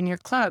that are in your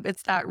club.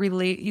 It's that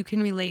you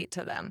can relate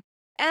to them.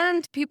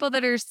 And people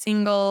that are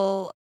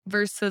single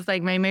versus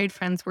like my married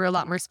friends were a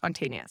lot more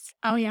spontaneous.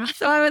 Oh, yeah.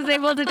 So I was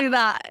able to do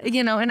that,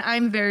 and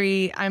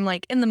I'm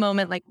like in the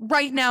moment, like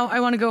right now I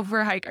want to go for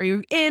a hike. Are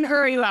you in or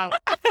are you out?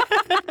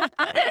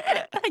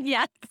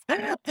 Yes.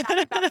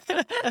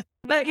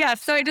 But yeah,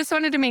 so I just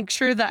wanted to make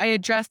sure that I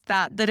addressed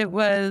that it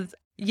was,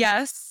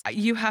 yes,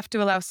 you have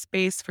to allow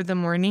space for the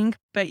mourning,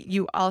 but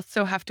you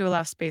also have to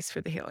allow space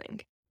for the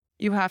healing.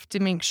 You have to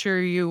make sure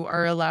you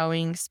are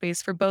allowing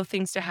space for both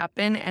things to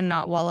happen and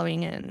not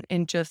wallowing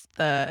in just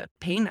the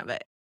pain of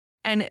it.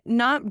 And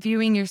not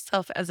viewing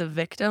yourself as a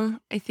victim,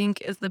 I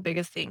think, is the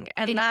biggest thing.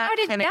 And that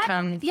kind of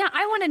comes. Yeah,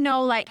 I want to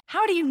know, like,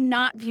 how do you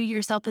not view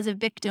yourself as a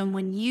victim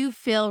when you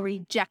feel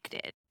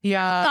rejected?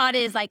 Yeah. Thought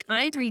is like,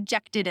 I'm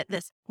rejected at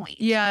this point.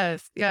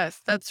 Yes.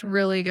 That's a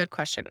really good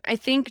question. I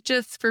think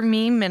just for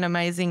me,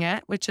 minimizing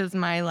it, which is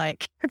my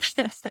like,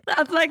 that's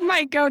like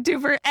my go-to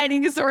for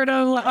any sort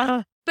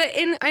of. But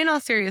in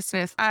all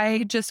seriousness,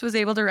 I just was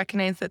able to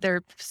recognize that there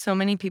are so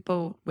many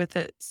people with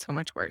it so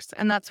much worse.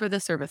 And that's where the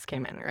service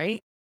came in,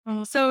 right?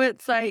 So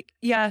it's like,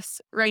 yes,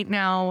 right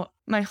now,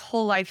 my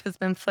whole life has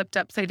been flipped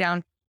upside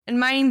down. And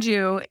mind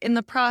you, in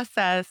the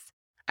process,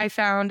 I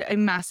found a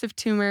massive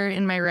tumor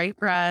in my right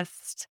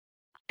breast.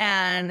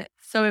 And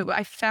so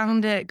I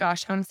found it,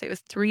 gosh, I want to say it was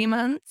 3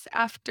 months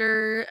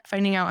after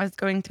finding out I was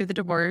going through the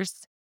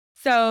divorce.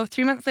 So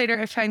 3 months later,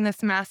 I found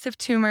this massive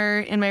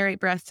tumor in my right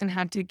breast and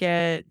had to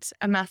get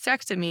a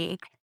mastectomy.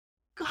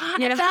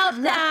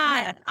 About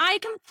that. I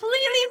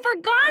completely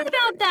forgot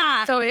about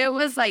that. So it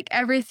was like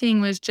everything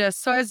was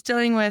just, so I was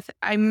dealing with,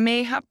 I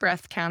may have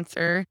breast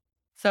cancer.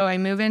 So I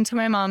moved into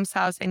my mom's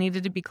house. I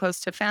needed to be close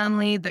to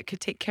family that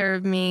could take care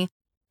of me.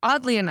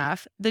 Oddly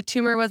enough, the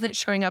tumor wasn't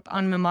showing up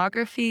on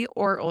mammography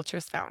or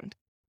ultrasound.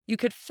 You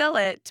could feel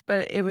it,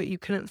 but you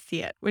couldn't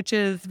see it, which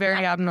is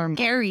very abnormal.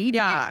 Scary.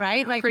 Yeah.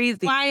 Right? Like,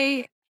 crazy.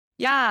 Why?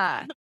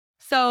 Yeah.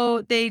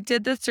 So they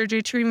did the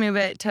surgery to remove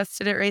it,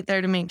 tested it right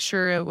there to make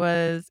sure it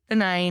was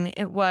benign.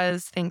 It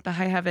was, thank the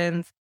high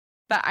heavens.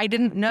 But I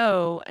didn't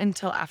know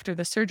until after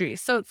the surgery.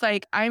 So it's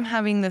like I'm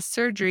having this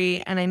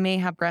surgery and I may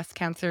have breast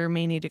cancer,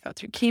 may need to go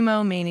through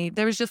chemo,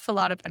 there was just a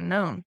lot of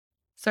unknown.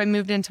 So I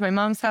moved into my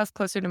mom's house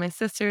closer to my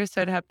sister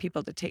so I'd have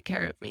people to take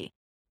care of me.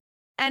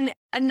 And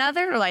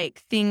another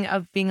like thing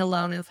of being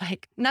alone is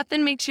like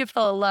nothing makes you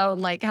feel alone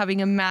like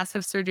having a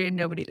massive surgery and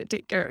nobody to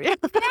take care of you.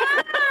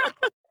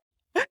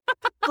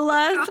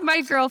 Plus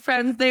my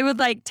girlfriends, they would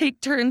like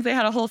take turns. They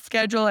had a whole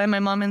schedule, and my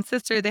mom and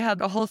sister, they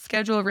had a whole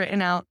schedule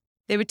written out.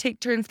 They would take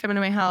turns coming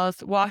to my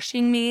house,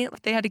 washing me.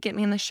 They had to get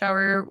me in the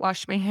shower,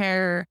 wash my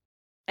hair.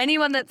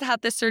 Anyone that's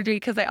had this surgery,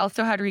 because I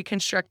also had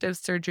reconstructive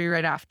surgery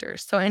right after.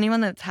 So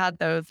anyone that's had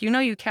those,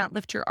 you can't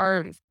lift your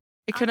arms.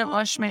 I couldn't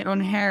wash my own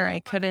hair. I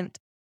couldn't.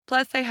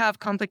 Plus I have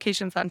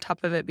complications on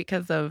top of it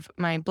because of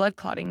my blood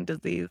clotting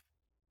disease.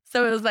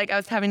 So it was like I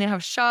was having to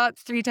have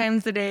shots 3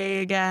 times a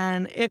day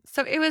again.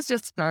 So it was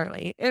just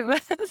gnarly. It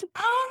was.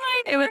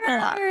 Oh my It was a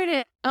lot. God.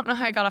 I don't know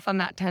how I got off on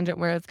that tangent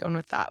where I was going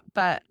with that,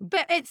 but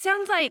It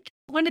sounds like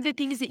one of the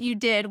things that you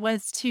did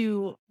was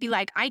to be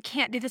like, I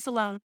can't do this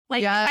alone.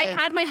 Like, Yes. I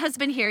had my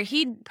husband here.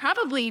 He'd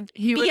probably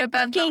He would be have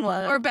been working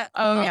someone. or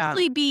Oh, yeah.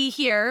 mostly be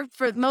here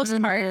for the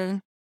most part.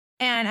 Mhm.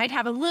 And I'd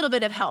have a little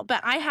bit of help,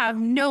 but I have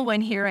no one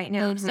here right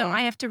now. So Mhm.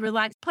 I have to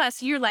relax.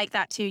 Plus, you're like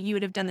that too. You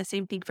would have done the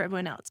same thing for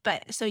everyone else.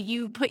 But so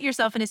you put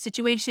yourself in a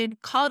situation,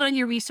 called on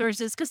your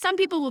resources, because some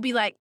people will be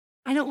like,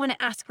 I don't want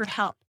to ask for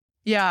help.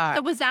 Yeah.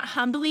 So was that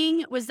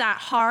humbling? Was that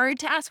hard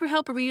to ask for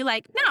help? Or were you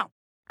like, no,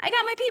 I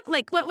got my people?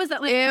 Like, what was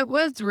that like? It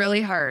was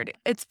really hard.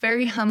 It's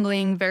very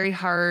humbling, very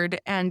hard,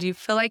 and you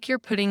feel like you're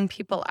putting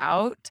people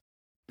out.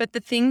 But the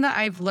thing that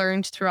I've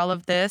learned through all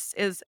of this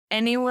is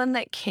anyone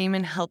that came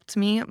and helped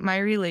me, my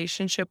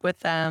relationship with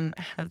them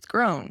has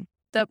grown.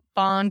 The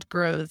bond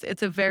grows.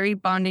 It's a very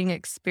bonding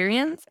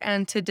experience.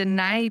 And to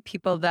deny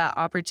people that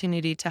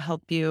opportunity to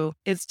help you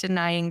is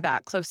denying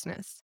that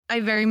closeness. I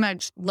very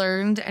much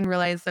learned and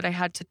realized that I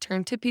had to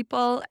turn to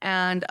people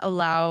and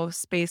allow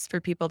space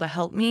for people to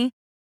help me.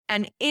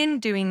 And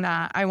in doing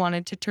that, I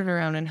wanted to turn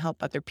around and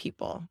help other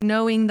people,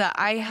 knowing that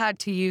I had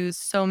to use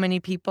so many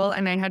people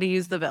and I had to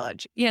use the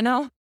village, you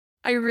know?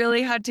 I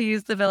really had to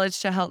use the village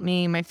to help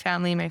me, my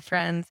family, my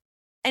friends.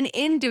 And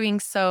in doing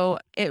so,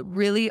 it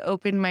really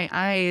opened my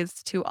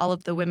eyes to all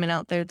of the women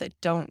out there that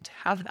don't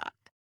have that.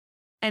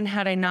 And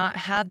had I not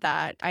had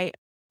that, I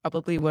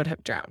probably would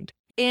have drowned.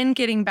 In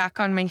getting back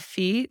on my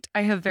feet,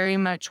 I have very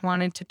much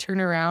wanted to turn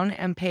around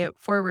and pay it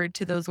forward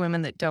to those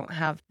women that don't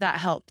have that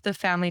help, the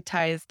family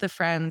ties, the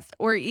friends,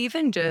 or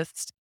even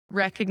just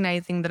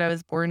recognizing that I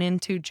was born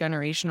into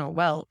generational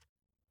wealth,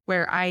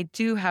 where I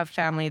do have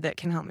family that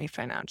can help me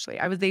financially.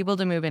 I was able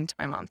to move into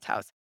my mom's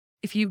house.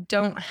 If you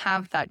don't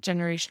have that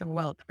generational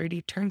wealth, where do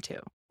you turn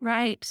to?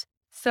 Right.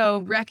 So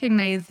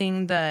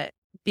recognizing that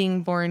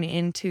being born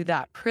into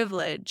that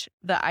privilege,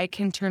 that I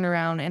can turn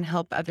around and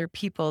help other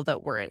people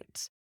that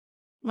weren't,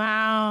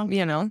 Wow.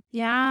 you know?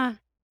 Yeah.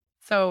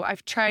 So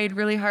I've tried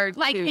really hard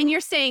Like, to. and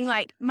you're saying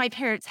like my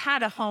parents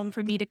had a home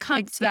for me to come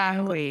to.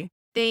 Exactly.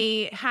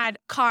 They had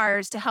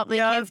cars to help the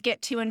Yeah. kids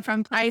get to and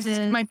from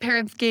places. My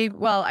parents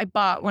I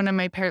bought one of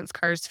my parents'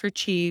 cars for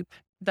cheap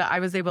that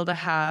I was able to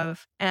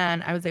have,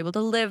 and I was able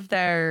to live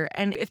there.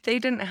 And if they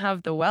didn't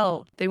have the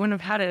wealth, they wouldn't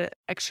have had an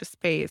extra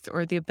space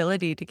or the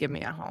ability to give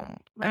me a home.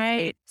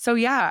 Right. So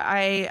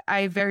yeah,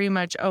 I very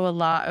much owe a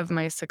lot of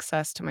my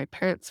success to my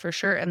parents for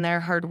sure, and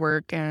their hard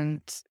work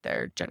and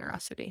their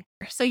generosity.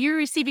 So you're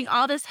receiving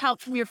all this help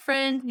from your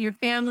friends, your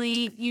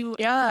family. You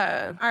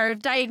Yeah. are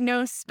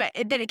diagnosed, but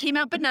then it came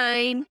out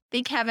benign.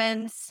 Thank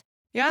heavens.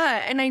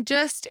 Yeah. And I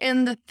just,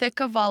 in the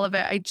thick of all of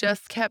it, I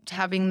just kept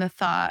having the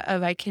thought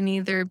of I can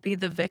either be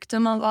the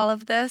victim of all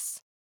of this,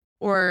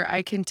 or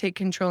I can take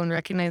control and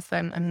recognize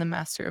that I'm the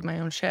master of my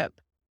own ship.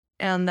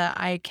 And that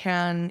I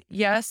can,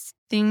 yes,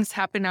 things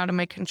happen out of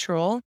my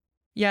control.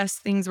 Yes,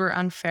 things were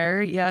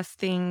unfair. Yes,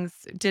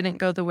 things didn't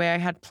go the way I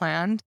had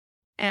planned.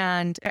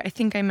 And I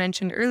think I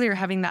mentioned earlier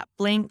having that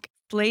blank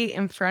slate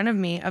in front of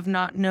me of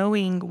not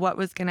knowing what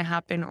was going to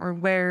happen or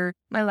where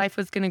my life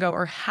was going to go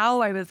or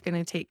how I was going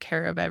to take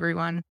care of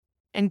everyone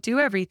and do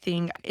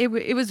everything. It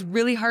was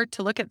really hard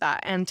to look at that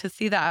and to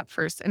see that at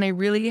first. And I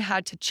really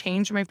had to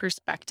change my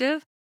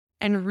perspective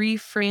and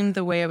reframe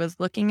the way I was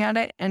looking at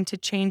it and to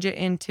change it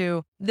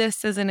into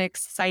this is an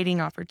exciting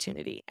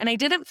opportunity. And I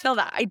didn't feel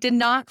that. I did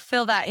not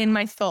feel that in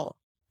my soul.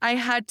 I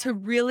had to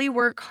really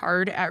work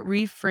hard at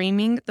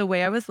reframing the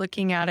way I was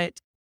looking at it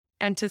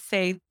and to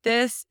say,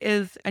 this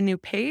is a new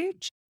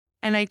page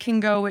and I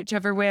can go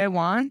whichever way I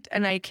want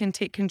and I can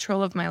take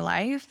control of my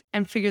life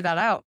and figure that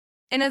out.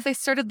 And as I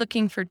started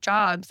looking for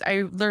jobs,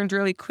 I learned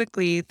really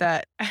quickly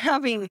that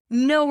having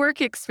no work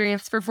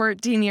experience for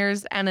 14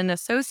 years and an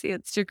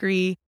associate's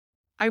degree,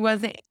 I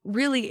wasn't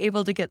really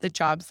able to get the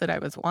jobs that I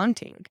was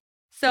wanting.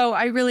 So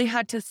I really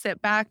had to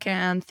sit back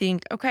and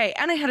think, okay,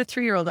 and I had a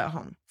 3-year-old at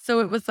home. So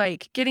it was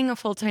like getting a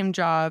full-time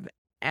job.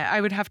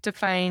 I would have to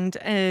find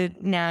a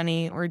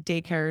nanny or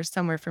daycare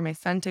somewhere for my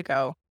son to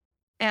go.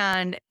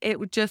 And it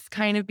just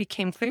kind of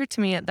became clear to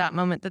me at that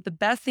moment that the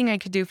best thing I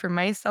could do for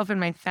myself and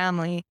my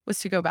family was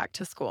to go back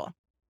to school,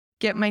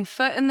 get my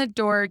foot in the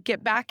door,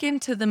 get back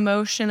into the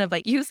motion of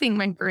like using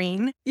my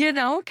brain, you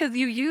know, because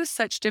you use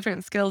such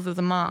different skills as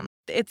a mom.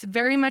 It's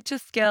very much a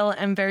skill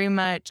and very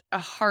much a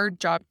hard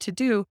job to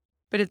do,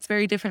 but it's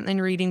very different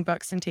than reading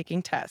books and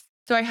taking tests.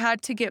 So I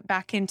had to get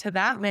back into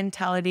that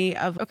mentality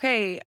of,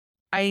 okay,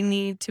 I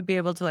need to be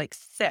able to like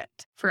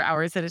sit for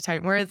hours at a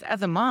time. Whereas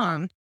as a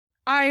mom,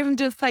 I'm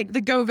just like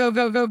the go, go,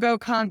 go, go, go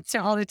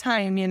constant all the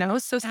time, you know?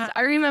 So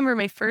I remember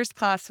my first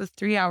class was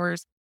 3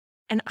 hours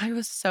and I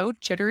was so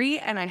jittery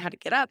and I had to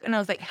get up and I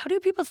was like, how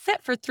do people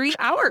sit for 3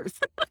 hours?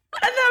 And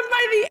then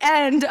by the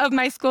end of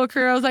my school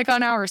career, I was like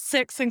on hour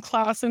 6 in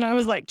class and I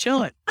was like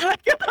chilling.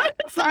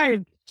 It's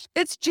fine.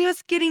 It's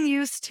just getting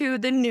used to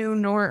the new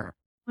norm.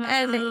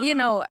 And, you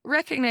know,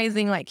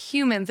 recognizing like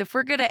humans, if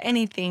we're good at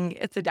anything,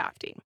 it's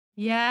adapting.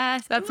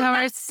 Yes. That's how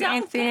our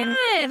so species,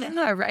 good.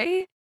 yeah,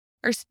 right?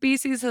 Our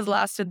species has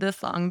lasted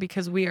this long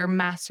because we are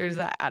masters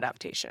at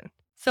adaptation.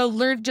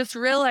 So just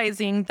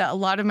realizing that a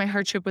lot of my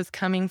hardship was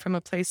coming from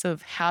a place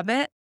of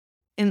habit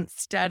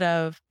instead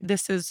of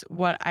this is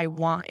what I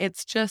want.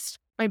 It's just,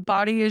 my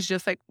body is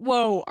just like,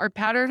 whoa, our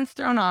pattern's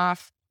thrown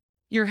off.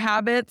 Your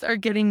habits are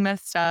getting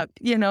messed up.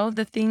 You know,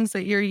 the things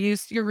that you're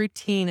used, your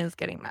routine is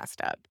getting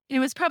messed up. It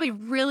was probably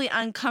really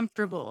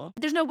uncomfortable.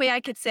 There's no way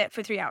I could sit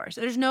for 3 hours.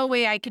 There's no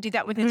way I could do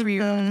that with a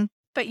 3-year-old.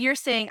 But you're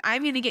saying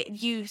I'm going to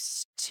get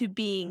used to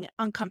being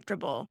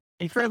uncomfortable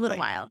for a little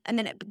while. And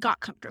then it got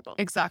comfortable.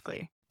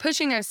 Exactly.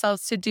 pushing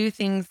ourselves to do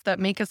things that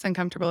make us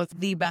uncomfortable is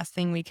the best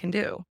thing we can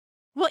do.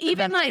 Well, The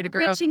even best way like to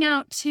grow. reaching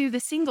out to the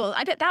single,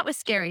 I bet that was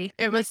scary.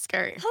 It was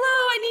scary. Hello,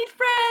 I need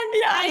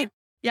friends.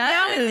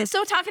 Yeah.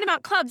 So talking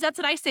about clubs, that's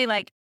what I say.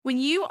 Like when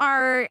you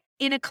are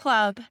in a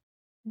club,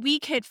 we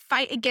could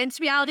fight against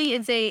reality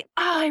and say,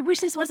 oh, I wish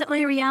this wasn't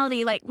my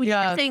reality. Like when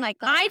you're saying like,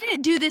 I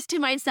didn't do this to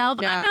myself.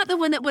 Yeah. I'm not the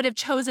one that would have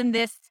chosen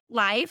this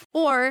life,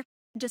 or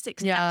just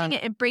accepting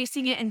it,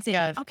 embracing it and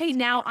saying, okay,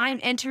 now I'm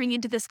entering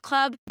into this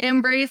club.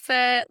 Embrace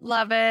it,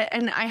 love it.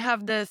 And I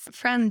have this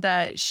friend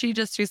that she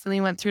just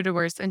recently went through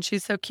divorce and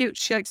she's so cute.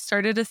 She like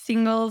started a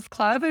singles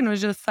club and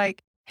was just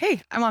like,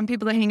 hey, I want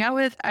people to hang out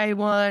with. I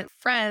want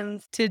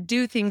friends to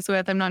do things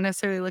with. I'm not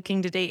necessarily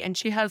looking to date. And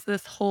she has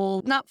this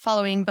whole, not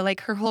following, but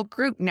like her whole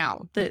group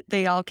now that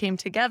they all came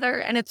together.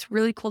 And it's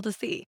really cool to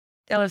see.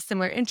 They all have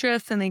similar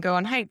interests and they go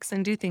on hikes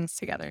and do things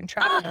together and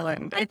travel.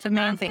 And it's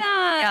amazing.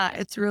 Yeah,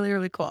 it's really,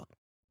 really cool.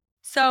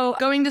 So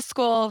going to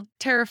school,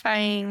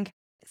 terrifying,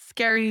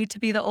 scary to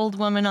be the old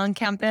woman on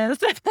campus.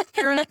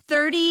 You're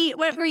 30,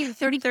 what were you,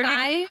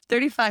 35?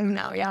 35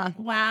 now, yeah.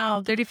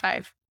 Wow.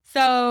 35.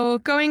 So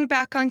going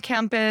back on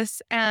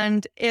campus,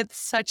 and it's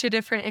such a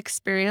different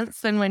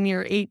experience than when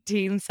you're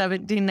 18,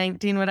 17,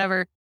 19,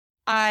 whatever.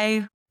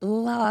 I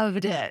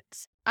loved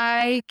it.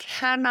 I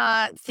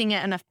cannot sing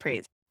it enough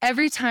praise.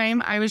 Every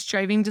time I was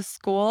driving to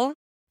school,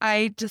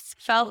 I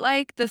just felt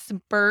like this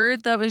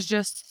bird that was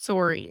just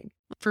soaring.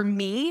 For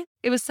me,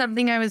 it was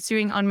something I was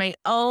doing on my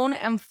own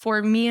and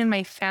for me and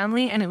my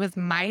family, and it was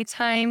my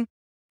time.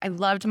 I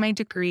loved my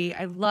degree.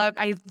 I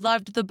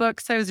loved the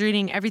books I was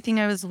reading,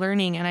 everything I was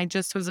learning, and I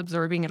just was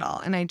absorbing it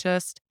all, and I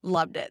just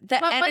loved it.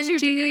 What was your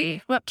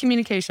degree? What?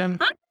 Communication.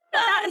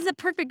 That is a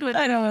perfect one.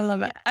 I know, I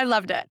love it. I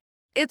loved it.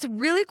 It's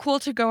really cool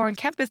to go on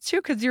campus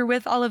too, because you're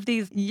with all of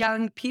these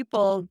young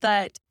people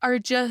that are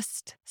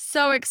just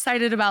so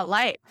excited about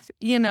life.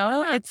 You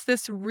know, it's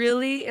this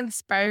really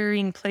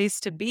inspiring place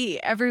to be.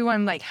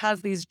 Everyone like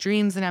has these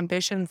dreams and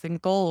ambitions and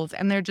goals,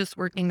 and they're just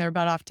working their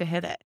butt off to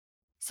hit it.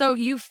 So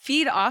you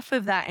feed off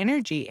of that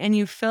energy and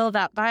you feel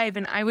that vibe.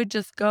 And I would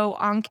just go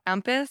on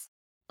campus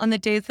on the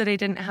days that I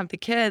didn't have the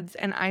kids,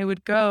 and I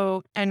would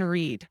go and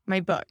read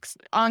my books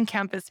on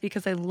campus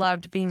because I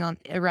loved being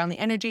around the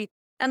energy.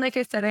 And like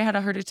I said, I had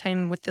a harder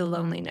time with the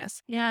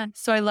loneliness. Yeah.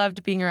 So I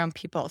loved being around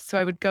people. So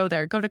I would go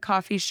there, go to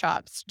coffee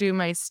shops, do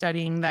my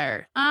studying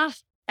there.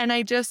 And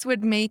I just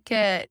would make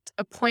it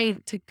a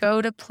point to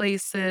go to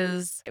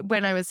places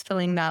when I was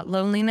feeling that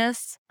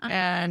loneliness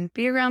and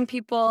be around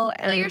people.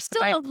 So you're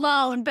still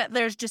alone, but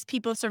there's just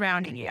people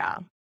surrounding you.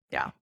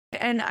 Yeah.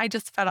 And I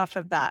just fed off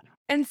of that.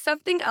 And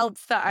something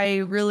else that I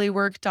really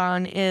worked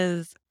on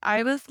is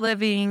I was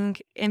living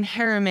in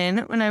Harriman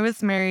when I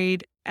was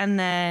married. And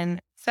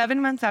then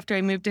 7 months after,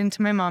 I moved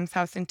into my mom's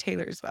house in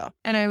Taylorsville.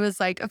 And I was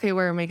like, okay,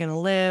 where am I going to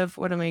live?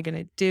 What am I going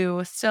to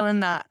do? Still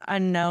in that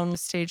unknown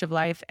stage of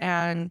life.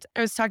 And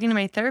I was talking to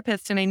my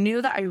therapist, and I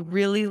knew that I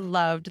really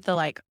loved the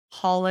like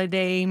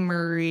Holiday,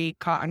 Murray,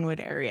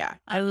 Cottonwood area.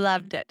 I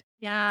loved it.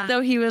 Yeah.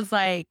 So he was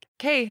like,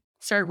 okay,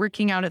 start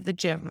working out at the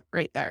gym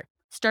right there.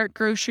 Start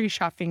grocery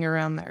shopping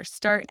around there.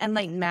 Start and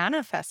like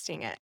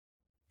manifesting it.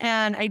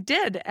 And I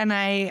did. And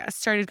I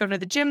started going to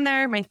the gym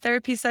there. My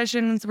therapy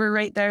sessions were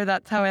right there.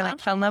 That's how I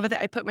fell in love with it.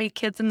 I put my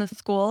kids in the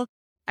school.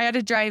 I had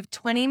to drive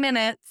 20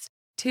 minutes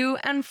to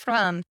and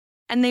from.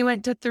 And they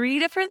went to 3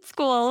 different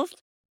schools.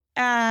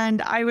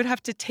 And I would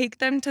have to take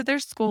them to their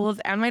schools.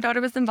 And my daughter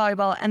was in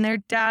volleyball. And their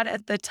dad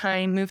at the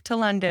time moved to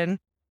London.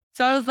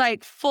 So I was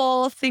like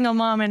full single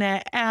mom in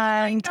it,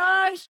 and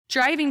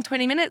driving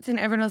 20 minutes, and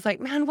everyone was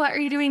like, man, what are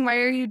you doing? Why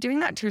are you doing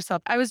that to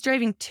yourself? I was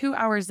driving 2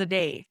 hours a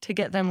day to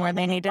get them where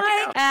they needed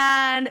to go.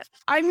 And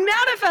I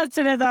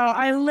manifested it though.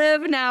 I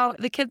live now.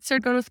 The kids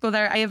started going to school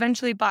there. I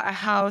eventually bought a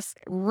house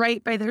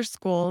right by their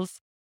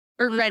schools,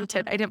 or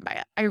rented. I didn't buy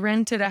it. I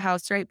rented a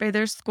house right by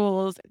their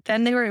schools.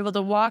 Then they were able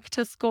to walk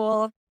to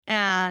school,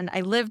 and I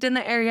lived in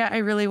the area I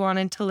really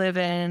wanted to live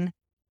in.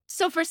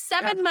 So for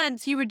 7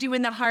 months, you were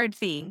doing the hard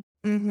thing.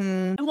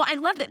 Mm-hmm. Well, I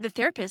love that the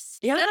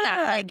therapist said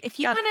that. Like, if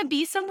you want to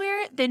be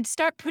somewhere, then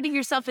start putting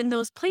yourself in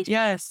those places.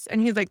 Yes. And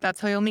he's like, that's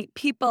how you'll meet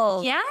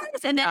people. Yes.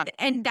 And then,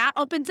 and that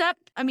opens up,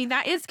 I mean,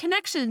 that is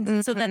connections.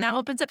 Mm-hmm. So then that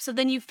opens up. So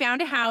then you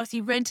found a house,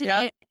 you rented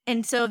it.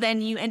 And so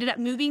then you ended up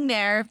moving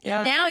there.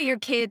 Yeah. Now your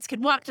kids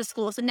could walk to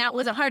school. So now it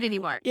wasn't hard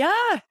anymore.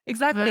 Yeah,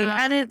 exactly.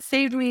 And it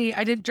saved me,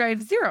 I did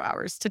drive 0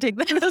 hours to take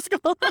them to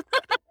school.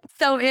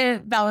 So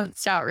it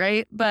balanced out,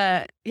 right?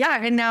 But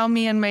yeah, and now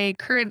me and my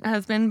current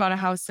husband bought a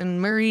house in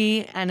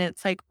Murray, and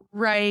it's like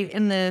right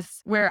in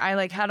this where I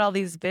like had all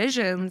these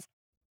visions,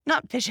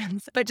 not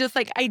visions, but just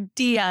like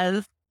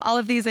ideas, all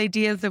of these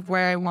ideas of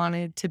where I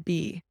wanted to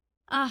be.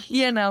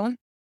 You know,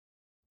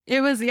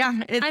 it was,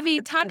 I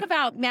mean, talk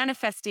about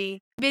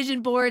manifesting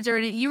vision boards, or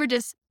you were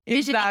just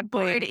vision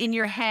board in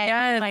your head.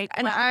 Yeah, like,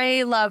 and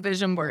I love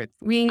vision boards.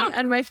 We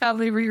and my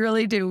family, we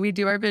really do. We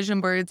do our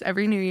vision boards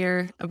every New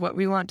Year of what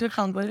we want to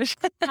accomplish.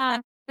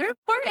 They're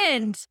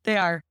important. They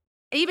are.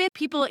 Even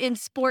people in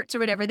sports or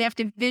whatever, they have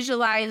to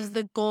visualize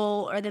the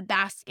goal or the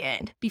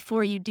basket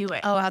before you do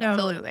it. Oh,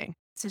 absolutely.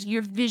 So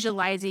you're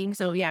visualizing.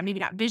 So yeah, maybe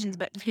not visions,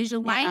 but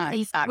visualizing Yeah,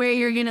 exactly. where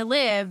you're going to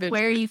live,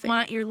 where you Visualizing.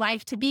 want your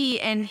life to be.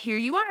 And here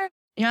you are.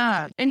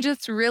 Yeah. And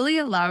just really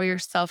allow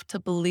yourself to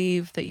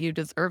believe that you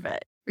deserve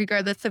it,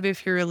 regardless of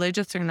if you're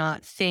religious or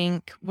not.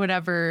 Think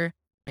whatever.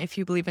 If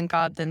you believe in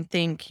God, then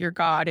think you're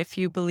God. If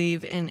you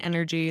believe in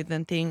energy,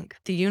 then think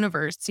the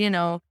universe,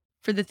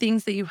 for the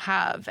things that you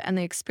have and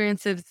the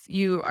experiences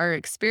you are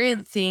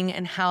experiencing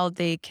and how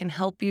they can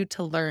help you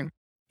to learn,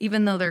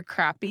 even though they're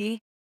crappy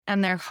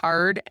and they're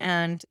hard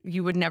and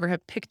you would never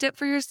have picked it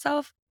for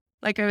yourself.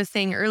 Like I was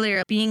saying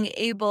earlier, being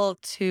able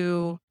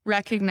to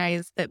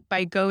recognize that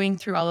by going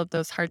through all of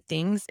those hard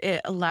things,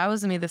 it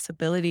allows me this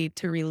ability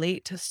to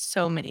relate to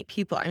so many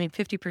people. I mean,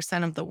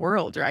 50% of the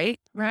world, right?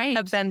 Right.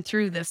 Have been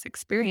through this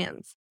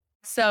experience.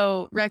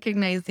 So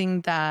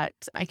recognizing that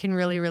I can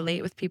really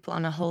relate with people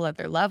on a whole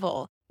other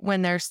level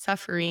when they're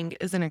suffering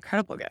is an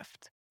incredible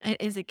gift. It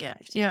is a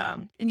gift. Yeah.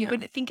 And you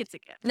wouldn't think it's a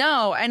gift.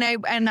 No, and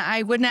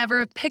I would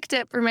never have picked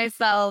it for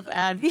myself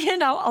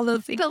and all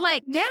those things. But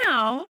like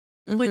now,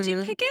 would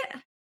you pick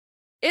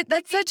it?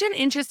 That's such an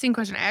interesting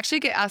question. I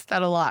actually get asked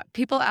that a lot.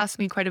 People ask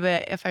me quite a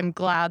bit if I'm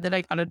glad that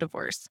I got a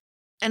divorce.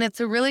 And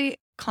it's a really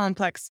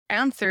complex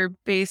answer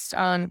based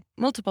on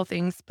multiple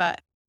things,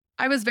 but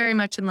I was very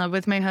much in love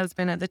with my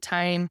husband at the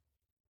time.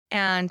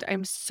 And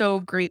I'm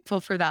so grateful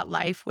for that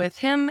life with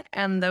him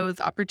and those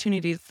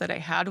opportunities that I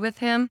had with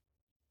him.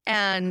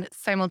 And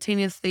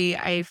simultaneously,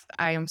 I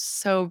am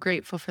so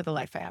grateful for the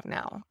life I have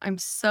now. I'm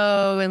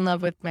so in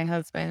love with my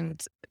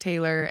husband,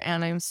 Taylor,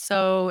 and I'm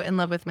so in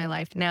love with my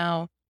life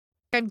now.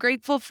 I'm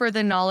grateful for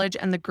the knowledge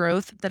and the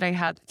growth that I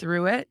had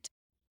through it.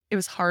 It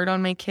was hard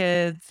on my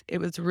kids. It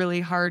was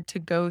really hard to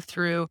go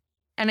through.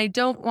 And I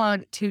don't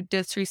want to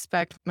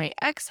disrespect my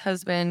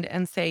ex-husband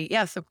and say,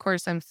 yes, of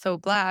course, I'm so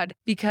glad,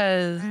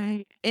 because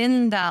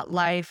in that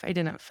life, I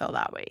didn't feel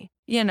that way,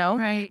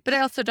 Right. But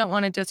I also don't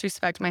want to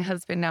disrespect my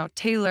husband now,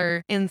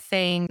 Taylor, in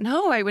saying,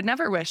 no, I would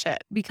never wish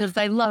it because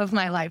I love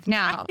my life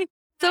now.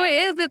 So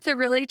it's a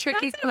really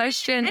tricky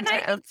question And to I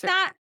think answer.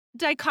 that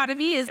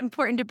dichotomy is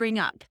important to bring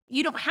up.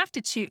 You don't have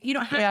to choose. You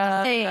don't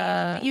have to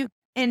say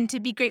and to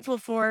be grateful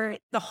for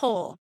the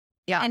whole.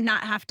 Yeah. And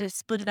not have to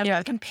split it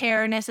up,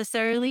 compare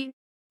necessarily.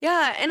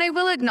 Yeah. And I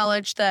will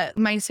acknowledge that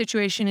my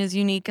situation is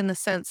unique in the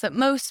sense that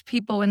most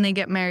people, when they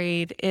get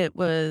married, it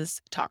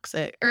was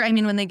toxic. Or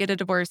when they get a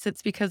divorce,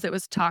 it's because it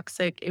was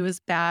toxic. It was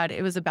bad.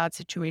 It was a bad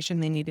situation.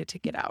 They needed to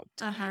get out.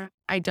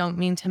 I don't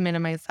mean to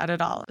minimize that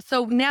at all.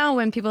 So now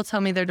when people tell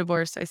me they're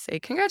divorced, I say,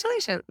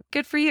 congratulations.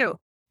 Good for you.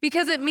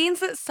 Because it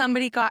means that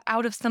somebody got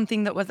out of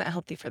something that wasn't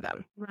healthy for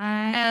them.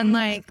 Right.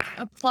 And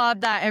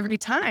applaud that every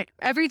time.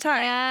 Every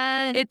time.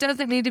 And It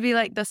doesn't need to be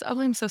like this,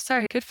 oh, I'm so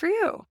sorry. Good for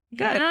you.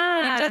 Good.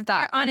 Yeah. You did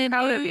that. I'm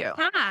proud of you.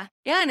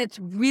 Yeah. And it's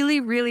really,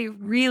 really,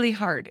 really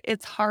hard.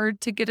 It's hard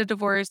to get a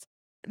divorce.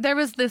 There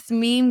was this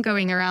meme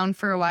going around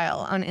for a while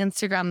on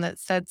Instagram that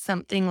said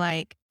something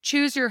like,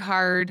 choose your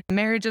hard,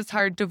 marriage is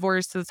hard,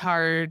 divorce is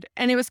hard.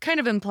 And it was kind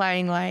of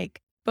implying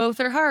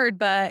both are hard,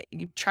 but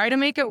you try to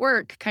make it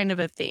work kind of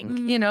a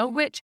thing,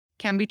 which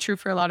can be true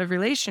for a lot of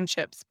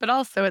relationships. But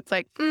also it's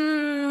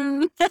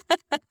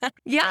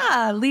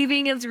yeah,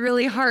 leaving is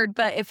really hard.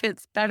 But if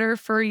it's better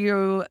for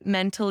you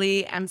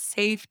mentally and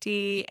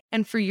safety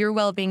and for your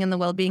well-being and the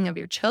well-being of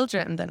your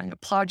children, then I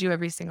applaud you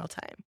every single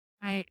time.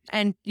 Right.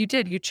 And you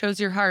chose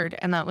your hard,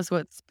 and that was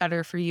what's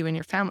better for you and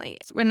your family.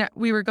 When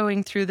we were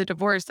going through the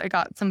divorce, I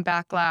got some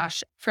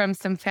backlash from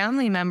some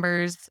family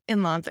members,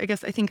 in-laws. I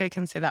think I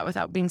can say that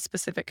without being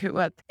specific who it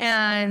was.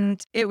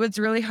 And it was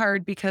really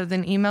hard because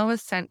an email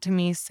was sent to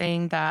me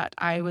saying that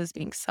I was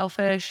being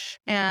selfish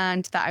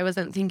and that I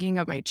wasn't thinking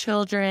of my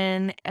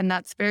children. And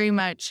that's very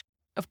much,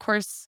 of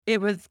course, it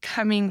was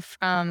coming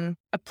from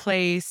a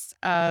place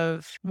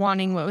of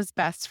wanting what was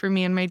best for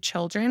me and my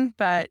children.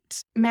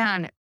 But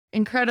man,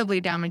 incredibly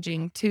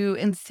damaging to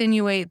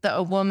insinuate that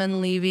a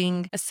woman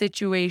leaving a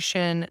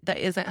situation that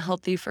isn't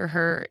healthy for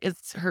her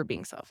is her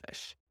being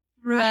selfish.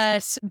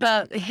 Right.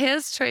 But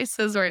his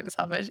choices weren't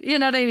selfish. You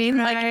know what I mean?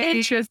 Right.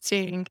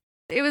 Interesting.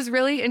 It was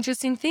really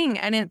interesting thing.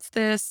 And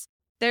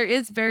there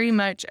is very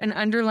much an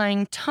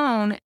underlying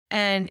tone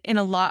and in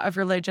a lot of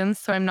religions.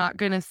 So I'm not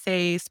going to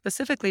say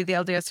specifically the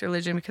LDS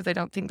religion because I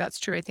don't think that's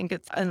true. I think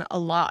it's in a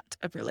lot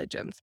of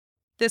religions.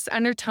 This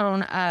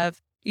undertone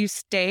of you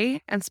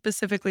stay, and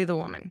specifically the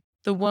woman.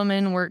 The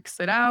woman works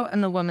it out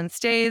and the woman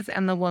stays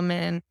and the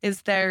woman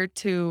is there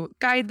to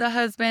guide the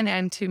husband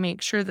and to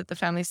make sure that the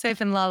family's safe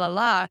and la, la,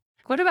 la.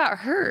 What about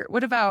her?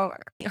 What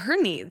about her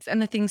needs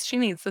and the things she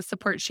needs, the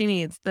support she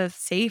needs, the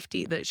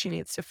safety that she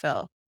needs to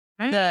fill?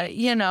 Right.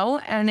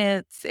 And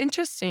it's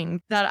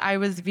interesting that I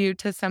was viewed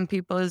to some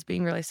people as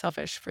being really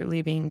selfish for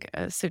leaving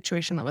a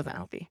situation that wasn't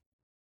healthy.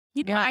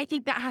 I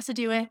think that has to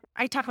do with,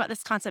 I talk about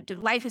this concept of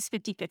life is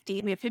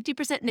 50-50. We have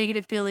 50%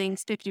 negative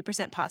feelings,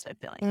 50% positive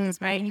feelings,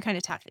 right? And you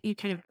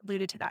kind of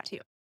alluded to that too.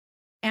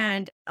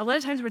 And a lot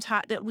of times we're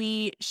taught that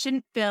we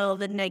shouldn't feel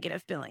the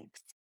negative feelings.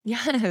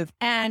 Yes.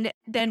 And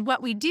then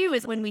what we do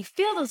is when we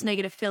feel those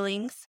negative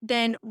feelings,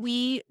 then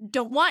we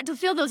don't want to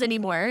feel those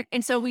anymore.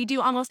 And so we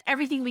do almost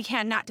everything we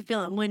can not to feel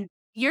them. When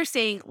You're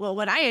saying, well,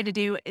 what I had to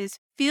do is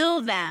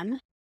feel them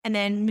and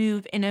then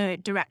move in a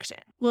direction.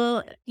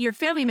 Well, your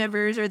family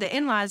members or the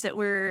in-laws that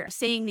were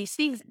saying these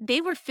things, they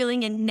were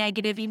feeling a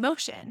negative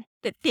emotion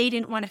that they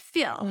didn't want to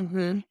feel.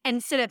 Mm-hmm.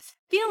 Instead of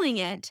feeling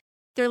it,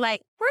 they're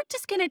like, we're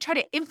just going to try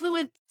to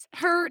influence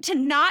her to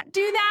not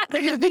do that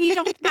because we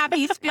don't have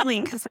these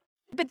feelings.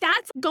 But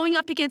that's going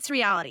up against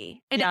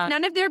reality. And it's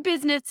none of their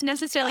business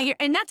necessarily.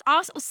 And that's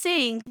also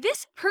saying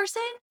this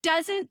person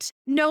doesn't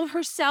know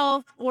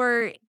herself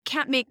or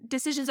can't make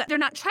decisions. They're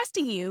not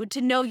trusting you to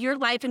know your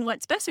life and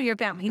what's best for your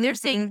family. They're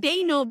saying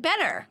they know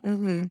better.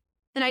 Mm-hmm.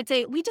 And I'd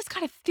say, we just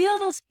got to feel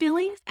those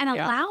feelings and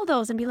allow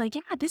those and be like,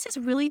 yeah, this is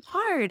really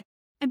hard.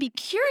 And be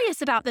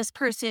curious about this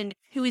person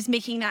who is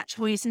making that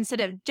choice instead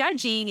of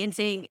judging and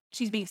saying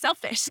she's being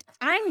selfish.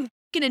 I'm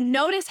going to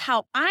notice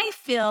how I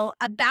feel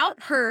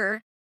about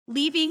her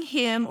leaving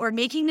him or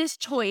making this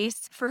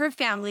choice for her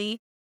family.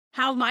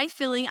 How am I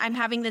feeling? I'm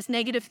having this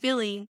negative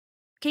feeling.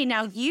 Okay,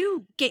 now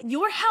you get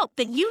your help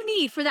that you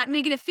need for that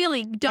negative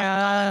feeling. Don't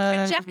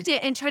reject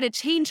it and try to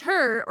change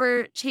her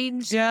or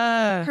change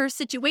her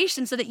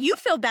situation so that you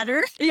feel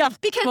better. Yeah,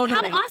 because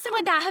how awesome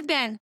would that have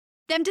been?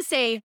 Them to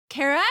say,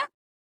 Kara,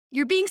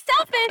 you're being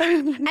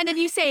selfish. And then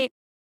you say,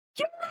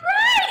 you're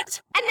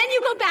right. And then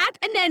you go back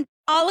and then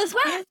all is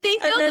well.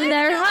 Thank you. And then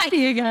they're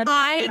happy again.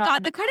 I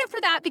got the credit for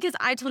that because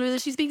I told her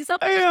that she's being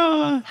selfish.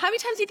 Yeah. How many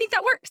times do you think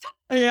that works?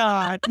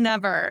 Yeah,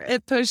 never.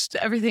 It pushed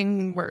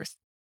everything worse.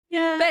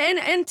 Yeah. But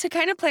and to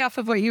kind of play off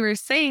of what you were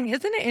saying,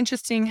 isn't it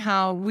interesting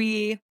how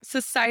we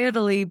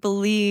societally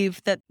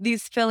believe that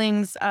these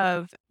feelings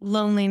of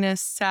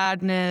loneliness,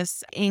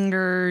 sadness,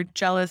 anger,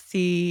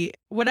 jealousy,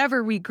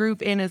 whatever we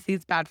group in as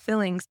these bad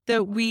feelings,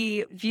 that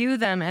we view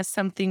them as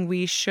something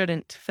we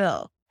shouldn't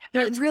feel.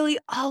 That really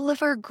all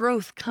of our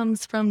growth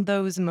comes from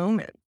those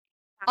moments.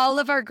 All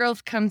of our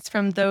growth comes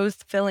from those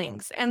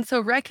feelings. And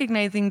so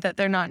recognizing that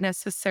they're not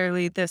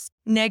necessarily this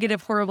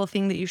negative, horrible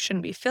thing that you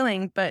shouldn't be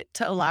feeling, but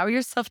to allow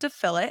yourself to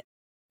feel it,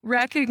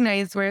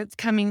 recognize where it's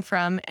coming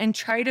from and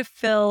try to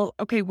feel,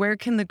 okay, where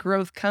can the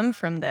growth come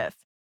from this?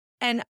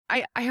 And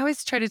I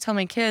always try to tell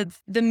my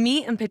kids, the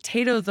meat and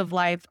potatoes of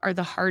life are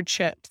the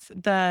hardships,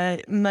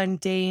 the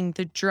mundane,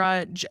 the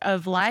drudge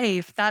of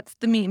life. That's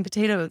the meat and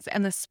potatoes.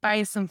 And the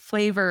spice and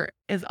flavor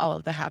is all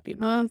of the happy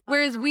moments.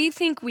 Whereas we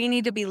think we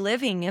need to be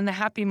living in the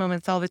happy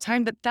moments all the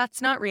time, but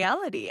that's not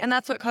reality. And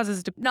that's what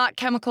causes not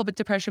chemical, but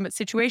depression, but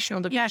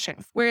situational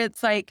depression, where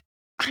it's like,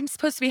 I'm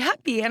supposed to be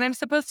happy and I'm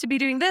supposed to be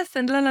doing this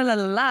and la, la, la,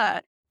 la, la.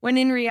 When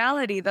in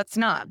reality, that's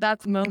not.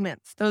 That's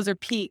moments. Those are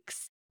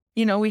peaks.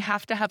 You know, we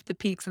have to have the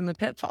peaks and the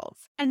pitfalls.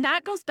 And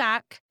that goes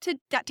back to,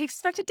 that takes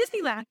us back to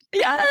Disneyland.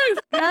 Yes,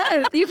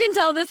 yes. You can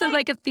tell this is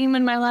like a theme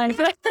in my life.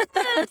 No,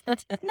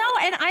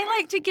 and I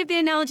like to give the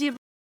analogy of,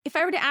 if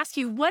I were to ask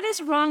you, what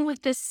is wrong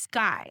with the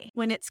sky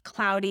when it's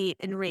cloudy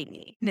and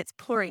rainy and it's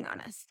pouring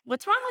on us?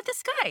 What's wrong with the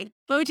sky?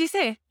 What would you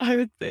say? I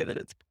would say that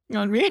it's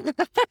pouring on me.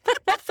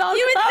 That's all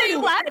You would cloudy. say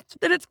what?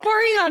 That it's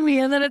pouring on me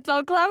and then it's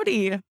all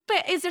cloudy.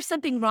 But is there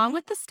something wrong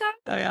with the sky?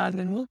 Oh, yeah.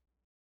 No,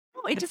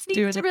 it just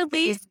needs to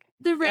release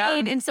the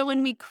rain. And so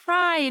when we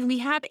cry and we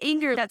have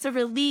anger, that's a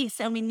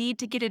release and we need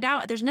to get it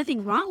out. There's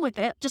nothing wrong with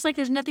it. Just like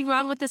there's nothing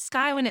wrong with the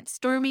sky when it's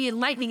stormy and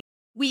lightning.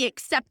 We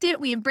accept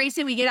it, we embrace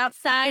it, we get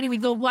outside and we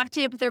go watch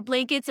it with our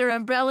blankets or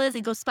umbrellas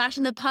and go splash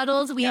in the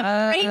puddles. We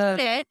embrace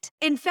it.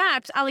 In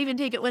fact, I'll even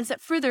take it one step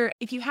further.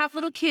 If you have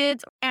little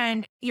kids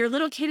and your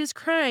little kid is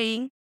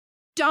crying,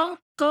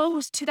 don't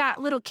go to that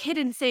little kid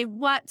and say,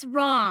 what's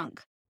wrong?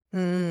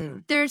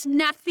 There's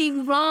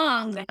nothing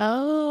wrong.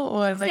 Oh,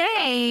 I like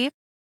Say,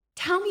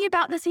 tell me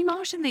about this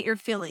emotion that you're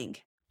feeling.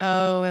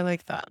 Oh, I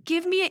like that.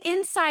 Give me an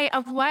insight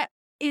of what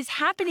is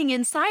happening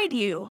inside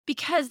you,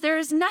 because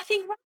there's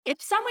nothing wrong.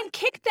 If someone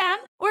kicked them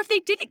or if they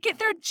didn't get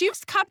their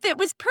juice cup that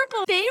was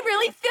purple, they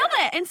really feel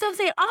it. And so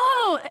say,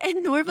 oh,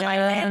 and normalize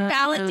and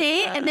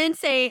validate and then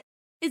say,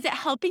 is it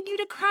helping you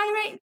to cry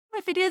right now?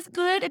 If it is,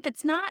 good. If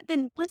it's not,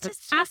 then let's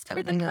just ask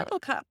for the purple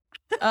cup.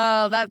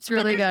 Oh, that's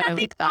really good. I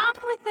like that.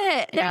 Wrong with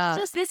it. Yeah.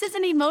 Just, this is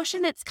an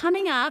emotion that's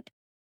coming up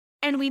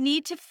and we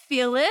need to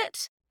feel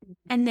it.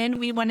 And then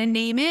we want to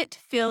name it,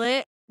 feel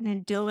it, and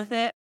then deal with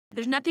it.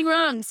 There's nothing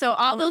wrong. So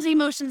all those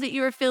emotions that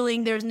you were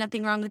feeling, there's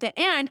nothing wrong with it.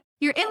 And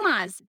your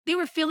in-laws, they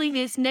were feeling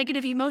this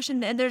negative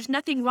emotion, and there's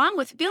nothing wrong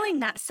with feeling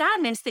that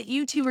sadness that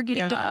you two were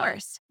getting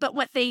divorced. But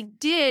what they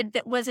did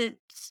that wasn't,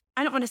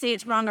 I don't want to say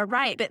it's wrong or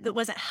right, but that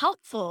wasn't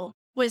helpful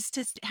was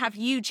to have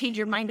you change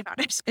your mind about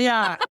it.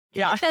 Yeah.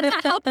 That's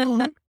not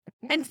helpful.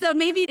 And so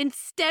maybe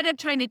instead of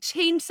trying to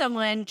change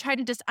someone, try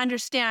to just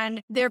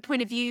understand their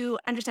point of view,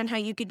 understand how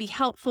you could be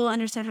helpful,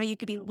 understand how you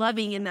could be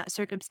loving in that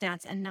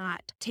circumstance and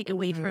not take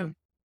away from.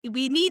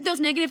 We need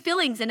those negative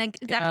feelings, and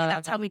exactly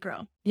that's how we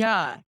grow.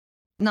 Yeah.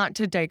 Not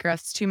to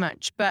digress too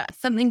much, but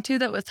something too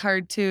that was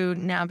hard to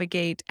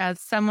navigate as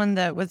someone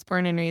that was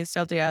born and raised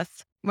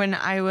LDS. When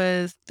I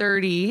was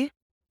 30,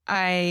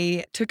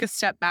 I took a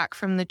step back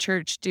from the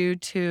church due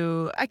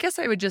to, I guess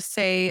I would just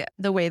say,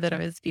 the way that I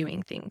was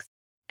viewing things.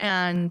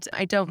 And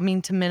I don't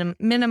mean to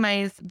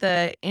minimize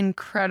the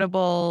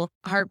incredible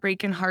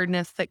heartbreak and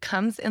hardness that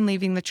comes in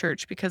leaving the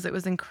church, because it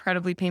was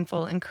incredibly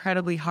painful,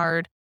 incredibly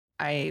hard.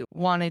 I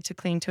wanted to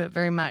cling to it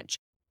very much.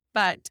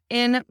 But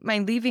in my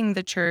leaving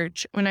the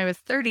church when I was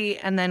 30,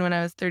 and then when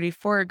I was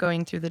 34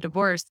 going through the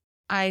divorce,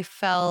 I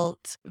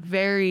felt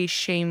very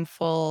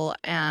shameful,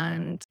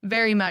 and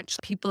very much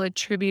people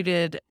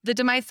attributed the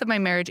demise of my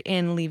marriage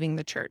in leaving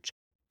the church,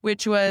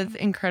 which was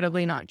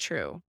incredibly not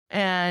true.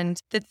 And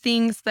the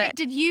things that...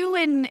 Did you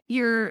and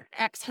your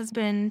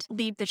ex-husband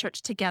leave the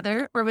church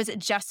together, or was it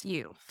just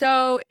you?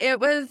 So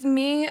it was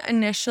me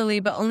initially,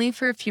 but only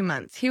for a few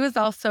months. He was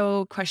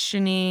also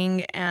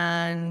questioning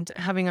and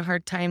having a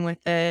hard time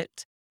with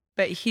it,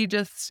 but he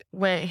just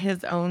went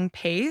his own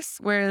pace.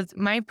 Whereas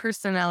my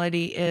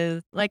personality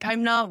is like,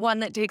 I'm not one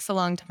that takes a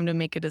long time to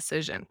make a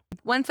decision.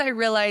 Once I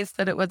realized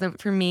that it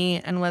wasn't for me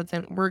and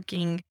wasn't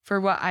working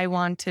for what I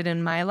wanted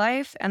in my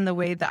life and the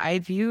way that I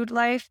viewed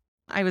life,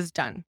 I was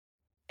done.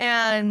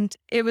 And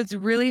it was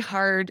really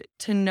hard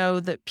to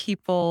know that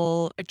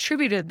people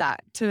attributed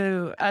that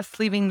to us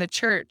leaving the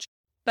church.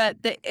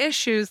 But the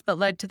issues that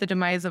led to the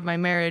demise of my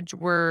marriage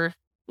were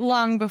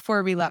long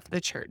before we left the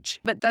church.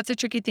 But that's a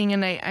tricky thing.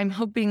 And I'm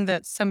hoping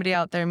that somebody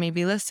out there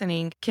maybe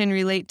listening can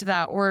relate to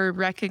that, or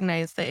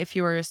recognize that if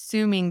you are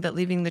assuming that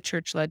leaving the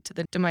church led to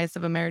the demise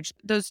of a marriage,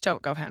 those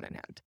don't go hand in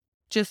hand.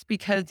 Just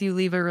because you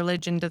leave a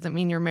religion doesn't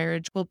mean your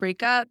marriage will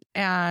break up.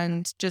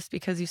 And just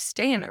because you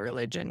stay in a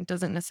religion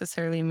doesn't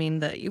necessarily mean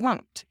that you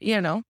won't,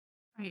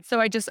 Right. So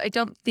I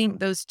don't think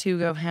those two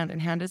go hand in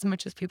hand as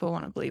much as people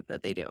want to believe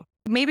that they do.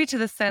 Maybe to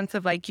the sense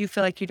of like, you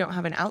feel like you don't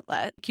have an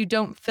outlet. You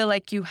don't feel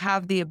like you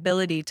have the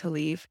ability to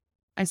leave.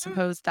 I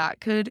suppose that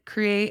could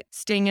create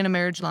staying in a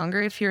marriage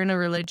longer if you're in a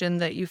religion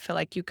that you feel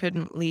like you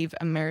couldn't leave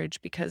a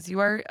marriage because you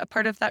are a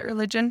part of that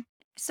religion.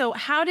 So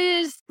how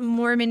does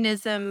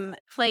Mormonism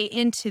play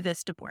into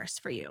this divorce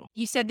for you?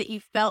 You said that you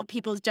felt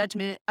people's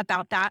judgment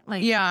about that.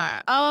 Like,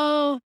 yeah.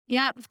 Oh,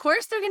 yeah, of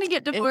course they're going to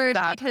get divorced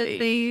because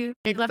they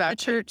left the Exactly.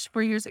 church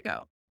 4 years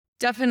ago.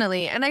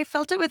 Definitely. And I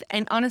felt it with,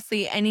 and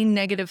honestly, any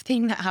negative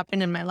thing that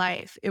happened in my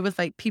life. It was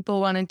like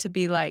people wanted to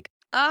be like,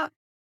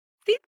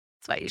 see,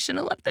 that's why you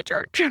shouldn't have left the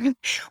church.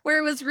 Where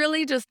it was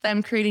really just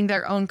them creating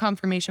their own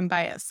confirmation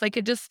bias. Like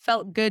it just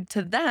felt good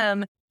to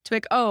them to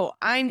like, oh,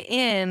 I'm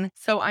in,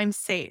 so I'm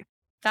safe.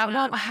 That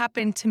won't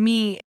happen to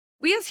me.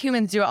 We as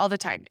humans do it all the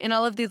time in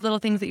all of these little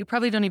things that you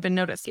probably don't even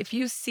notice. If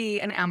you see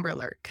an Amber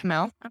Alert come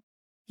out,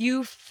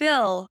 you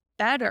feel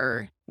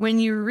better when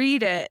you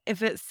read it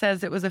if it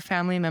says it was a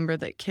family member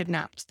that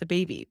kidnapped the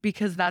baby,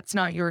 because that's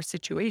not your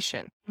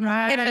situation.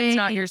 Right. It's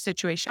not your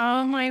situation.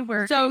 Oh, my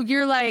word. So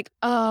you're like,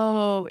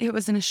 oh, it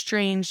was an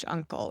estranged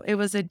uncle. It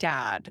was a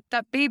dad.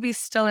 That baby's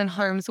still in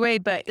harm's way,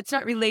 but it's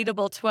not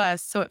relatable to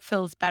us, so it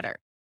feels better.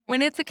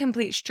 When it's a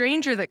complete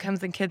stranger that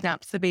comes and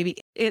kidnaps the baby,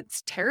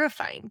 it's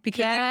terrifying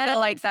because you feel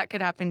like that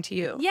could happen to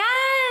you.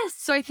 Yes.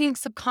 So I think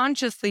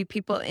subconsciously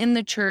people in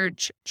the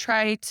church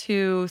try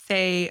to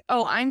say,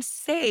 oh, I'm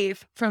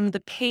safe from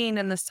the pain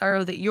and the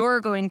sorrow that you're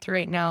going through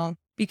right now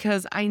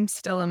because I'm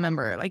still a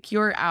member. Like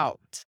you're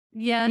out.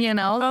 Yeah.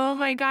 Oh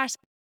my gosh.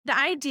 The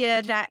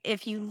idea that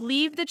if you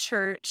leave the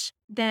church,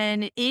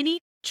 then any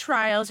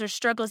trials or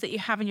struggles that you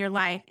have in your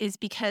life is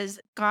because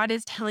God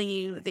is telling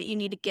you that you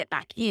need to get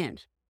back in.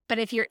 But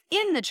if you're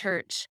in the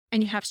church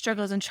and you have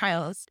struggles and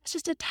trials, it's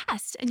just a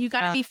test and you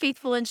got to be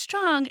faithful and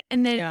strong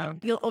and then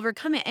you'll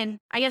overcome it. And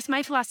I guess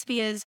my philosophy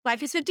is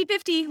life is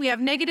 50-50. We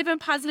have negative and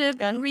positive.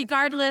 And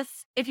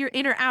regardless if you're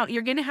in or out,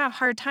 you're going to have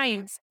hard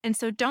times. And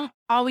so don't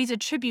always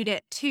attribute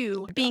it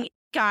to being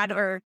God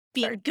or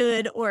being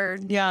good or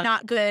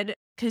not good,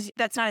 because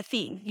that's not a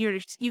thing.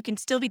 You can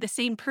still be the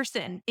same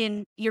person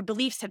and your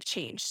beliefs have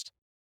changed.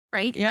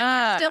 Right?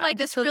 Yeah. Still like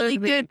this really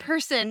good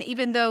person,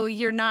 even though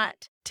you're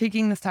not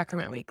taking the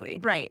sacrament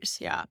weekly. Right.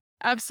 Yeah.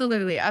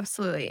 Absolutely.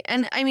 Absolutely.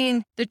 And I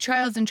mean, the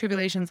trials and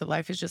tribulations of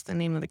life is just the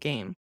name of the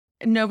game.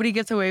 Nobody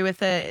gets away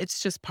with it.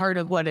 It's just part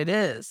of what it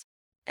is.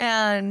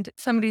 And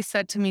somebody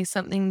said to me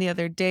something the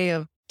other day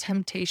of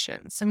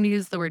temptation. Somebody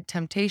used the word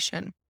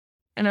temptation.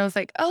 And I was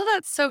like, oh,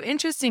 that's so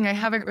interesting.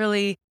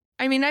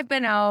 I've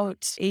been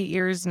out 8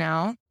 years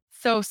now.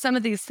 So some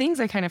of these things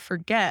I kind of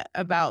forget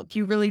about.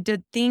 You really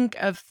did think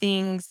of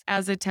things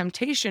as a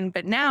temptation,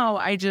 but now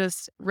I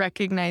just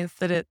recognize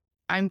that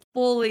I'm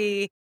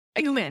fully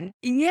human.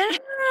 Yeah.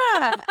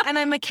 And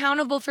I'm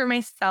accountable for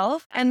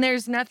myself. And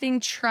there's nothing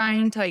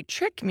trying to like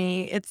trick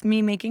me. It's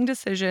me making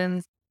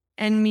decisions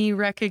and me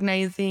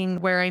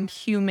recognizing where I'm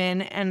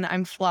human and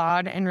I'm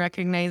flawed and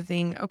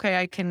recognizing, okay,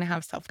 I can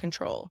have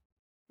self-control.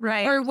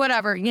 Right. Or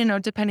whatever,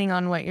 depending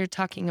on what you're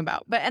talking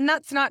about. And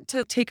that's not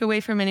to take away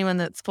from anyone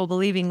that's full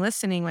believing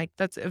listening. Like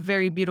that's a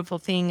very beautiful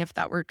thing if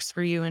that works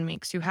for you and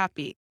makes you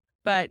happy.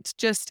 But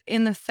just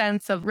in the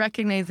sense of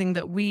recognizing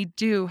that we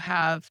do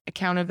have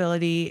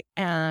accountability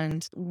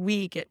and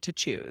we get to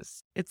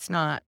choose. It's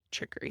not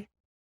trickery.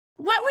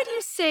 What would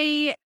you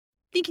say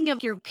thinking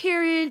of your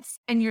parents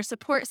and your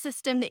support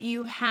system that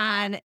you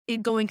had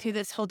in going through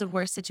this whole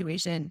divorce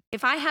situation.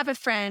 If I have a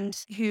friend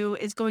who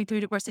is going through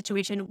a divorce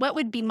situation, what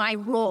would be my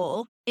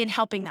role in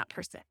helping that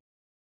person?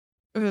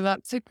 Oh,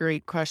 that's a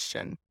great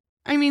question.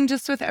 I mean,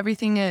 just with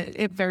everything,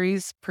 it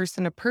varies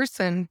person to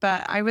person.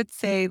 But I would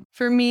say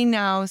for me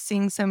now,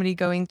 seeing somebody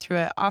going through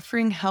it,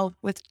 offering help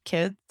with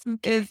kids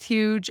is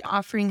huge.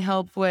 Offering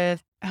help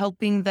with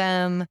helping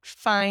them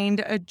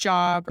find a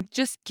job,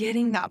 just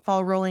getting that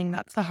ball rolling.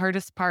 That's the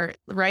hardest part,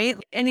 right?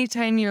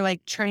 Anytime you're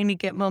like trying to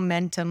get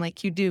momentum,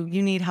 like you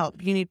need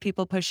help, you need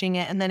people pushing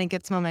it, and then it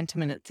gets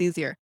momentum and it's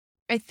easier.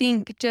 I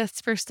think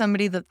just for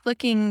somebody that's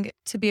looking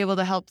to be able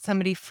to help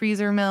somebody,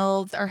 freezer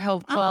meals are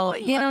helpful.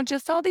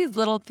 Just all these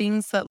little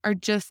things that are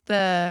just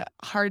the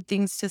hard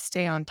things to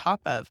stay on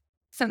top of.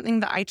 Something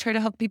that I try to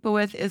help people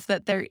with is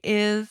that there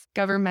is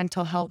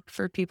governmental help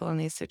for people in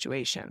these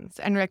situations,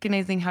 and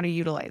recognizing how to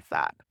utilize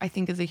that, I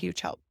think, is a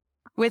huge help.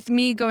 With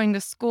me going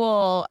to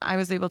school, I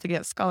was able to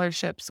get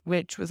scholarships,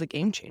 which was a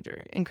game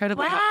changer.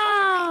 Incredibly helpful.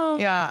 Wow.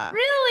 Yeah.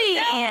 Really?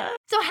 Yeah.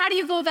 So how do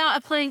you go about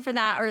applying for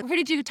that? Or who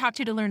did you talk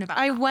to learn about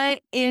I that?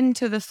 went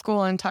into the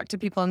school and talked to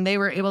people, and they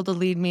were able to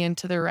lead me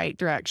into the right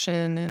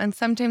direction. And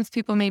sometimes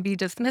people may be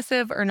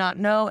dismissive or not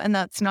know, and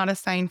that's not a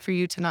sign for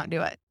you to not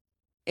do it.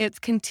 It's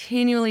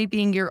continually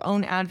being your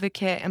own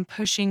advocate and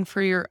pushing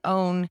for your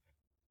own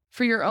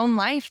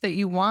life that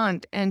you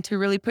want, and to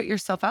really put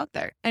yourself out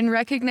there and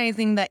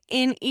recognizing that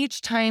in each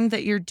time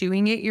that you're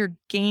doing it, you're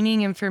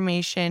gaining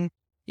information,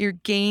 you're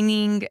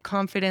gaining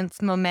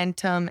confidence,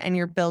 momentum, and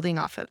you're building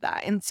off of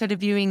that instead of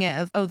viewing it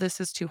as, oh,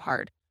 this is too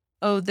hard.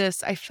 Oh,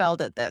 I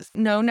failed at this.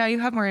 No, now you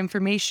have more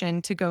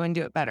information to go and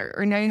do it better.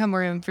 Or now you have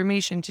more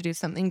information to do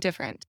something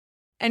different.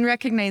 And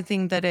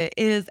recognizing that it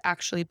is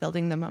actually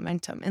building the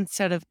momentum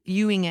instead of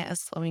viewing it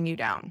as slowing you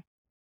down.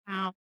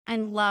 Wow. I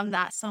love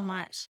that so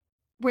much.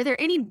 Were there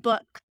any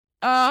books?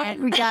 Yeah.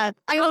 I'm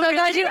so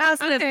glad you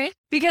asked this,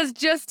 because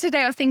just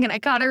today I was thinking I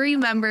got to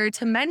remember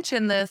to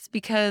mention this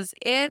because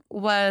it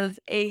was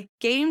a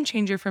game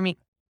changer for me.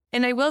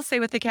 And I will say,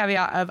 with the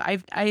caveat of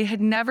I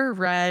had never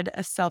read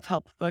a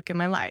self-help book in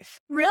my life.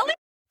 Really?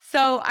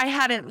 So I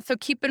hadn't. So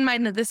keep in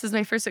mind that this is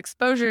my first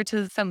exposure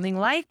to something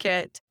like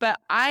it. But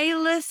I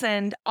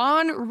listened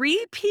on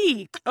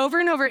repeat over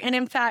and over. And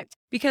in fact,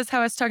 because how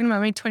I was talking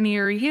about my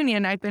 20-year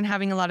reunion, I've been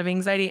having a lot of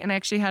anxiety. And I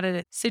actually had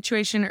a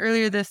situation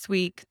earlier this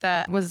week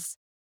that was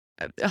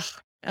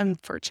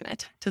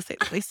unfortunate, to say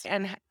the least,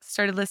 and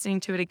started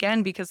listening to it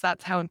again because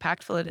that's how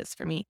impactful it is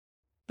for me.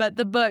 But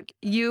the book,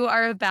 You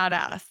Are a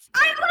Badass.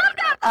 I love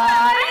that book.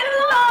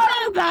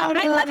 I love that.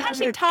 I love how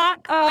she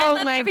talks.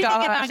 Oh my Everything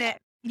gosh. about it.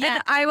 Yeah.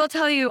 And I will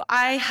tell you,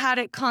 I had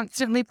it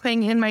constantly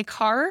playing in my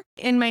car,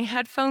 in my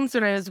headphones,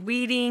 when I was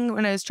weeding,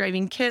 when I was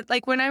driving kids,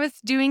 like when I was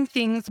doing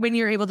things when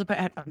you're able to put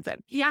headphones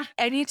in. Yeah.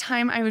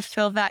 Anytime I would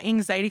feel that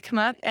anxiety come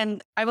up,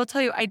 and I will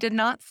tell you, I did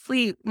not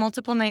sleep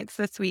multiple nights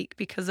this week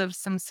because of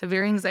some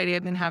severe anxiety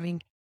I've been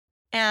having.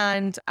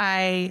 And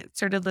I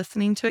started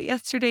listening to it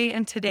yesterday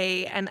and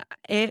today, and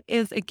it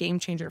is a game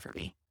changer for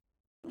me.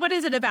 What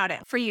is it about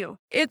it for you?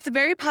 It's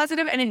very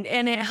positive,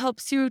 and it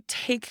helps you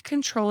take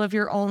control of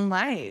your own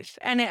life,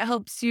 and it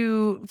helps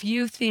you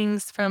view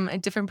things from a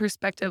different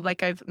perspective.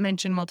 Like I've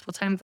mentioned multiple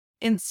times,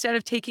 instead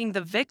of taking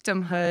the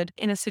victimhood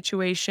in a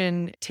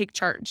situation, take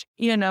charge,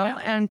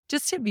 and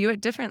just to view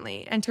it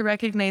differently and to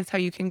recognize how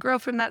you can grow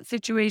from that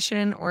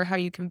situation or how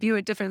you can view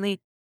it differently.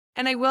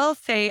 And I will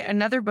say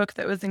another book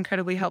that was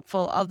incredibly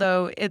helpful,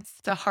 although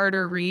it's a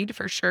harder read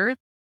for sure,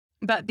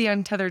 but The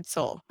Untethered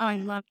Soul. Oh, I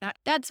love that.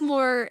 That's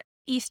more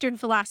Eastern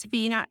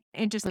philosophy, not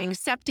and just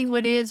accepting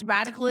what is,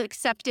 radical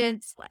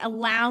acceptance,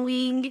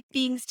 allowing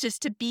things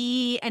just to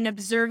be and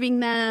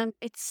observing them.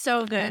 It's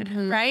so good,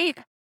 right?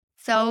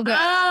 So good.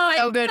 Oh,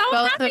 So I'm good. so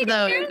Both happy of to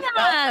those. hear that.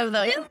 Both of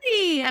those.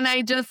 Really? And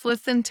I just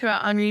listened to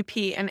it on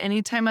repeat. And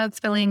anytime I was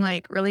feeling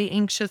like really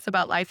anxious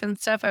about life and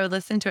stuff, I would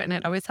listen to it, and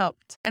it always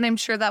helped. And I'm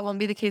sure that won't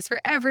be the case for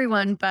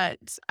everyone, but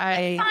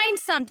Find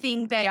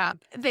something that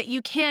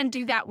you can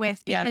do that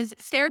with, because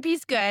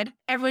therapy's good.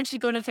 Everyone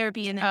should go to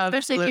therapy, and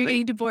especially if you're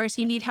getting divorced,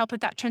 you need help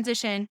with that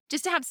transition.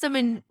 Just to have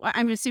someone,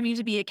 I'm assuming,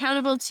 to be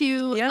accountable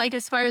to, like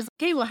as far as,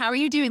 okay, well, how are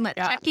you doing?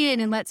 Let's check in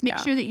and let's make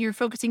sure that you're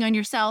focusing on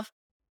yourself.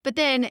 But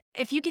then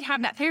if you could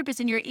have that therapist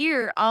in your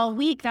ear all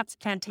week, that's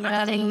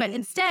fantastic. But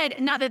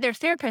instead, not that they're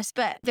therapists,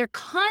 but their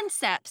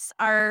concepts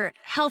are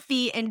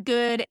healthy and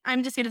good.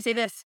 I'm just going to say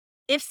this.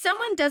 If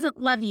someone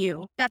doesn't love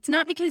you, that's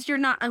not because you're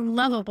not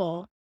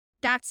unlovable.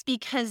 That's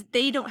because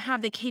they don't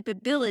have the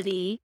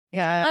capability to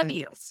love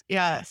you.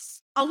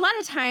 Yes. A lot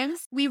of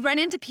times we run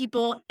into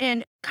people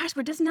and, gosh,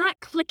 we're just not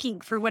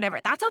clicking for whatever.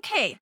 That's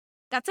okay.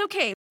 That's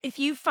okay. If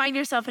you find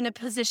yourself in a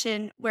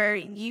position where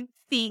you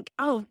think,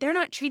 oh, they're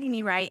not treating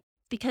me right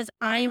because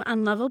I'm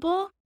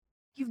unlovable,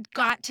 you've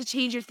got to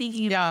change your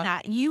thinking about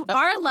that. You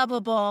are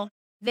lovable.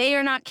 They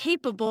are not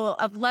capable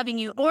of loving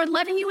you or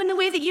loving you in the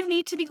way that you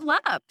need to be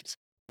loved.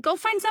 Go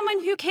find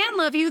someone who can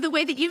love you the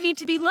way that you need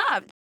to be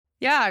loved.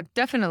 Yeah,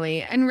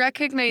 definitely. And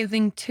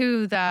recognizing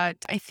too that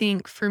I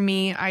think for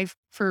me, I've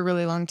for a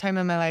really long time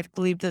in my life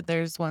believed that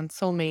there's one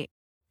soulmate.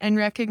 and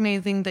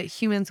recognizing that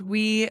humans,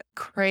 we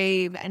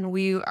crave and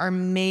we are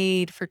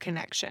made for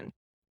connection.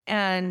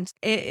 And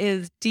it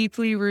is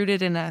deeply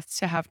rooted in us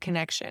to have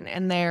connection.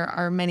 And there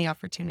are many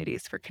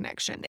opportunities for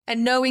connection.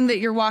 And knowing that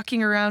you're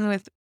walking around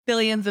with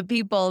billions of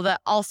people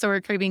that also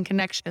are craving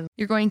connection,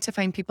 you're going to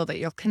find people that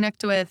you'll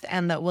connect with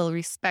and that will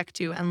respect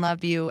you and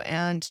love you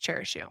and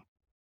cherish you.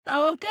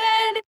 Oh,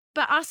 good.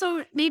 But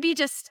also maybe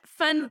just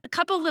fun, a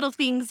couple little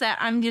things that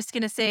I'm just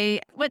going to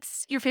say.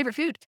 What's your favorite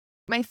food?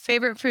 My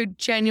favorite food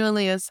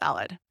genuinely is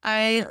salad.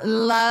 I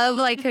love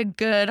like a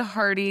good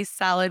hearty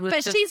salad with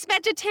But she's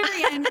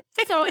vegetarian,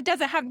 so it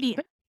doesn't have meat.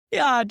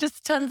 Yeah,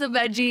 just tons of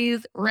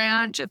veggies,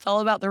 ranch. It's all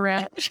about the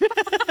ranch.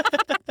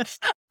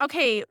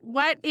 Okay,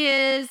 what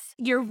is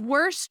your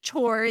worst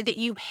chore that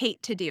you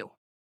hate to do?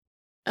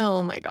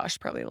 Oh my gosh,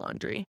 probably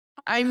laundry.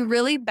 I'm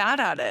really bad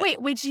at it.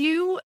 Wait, would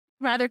you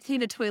rather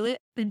clean a toilet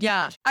than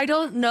Yeah, I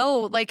don't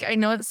know. Like, I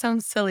know it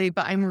sounds silly,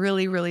 but I'm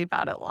really, really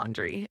bad at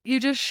laundry. You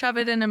just shove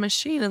it in a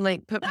machine and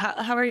like put,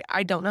 how are you?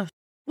 I don't know.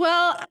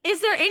 Well,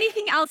 is there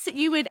anything else that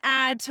you would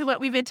add to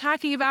what we've been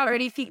talking about, or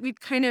anything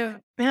we've kind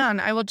of... Man,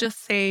 I will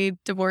just say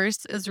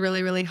divorce is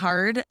really, really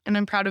hard. And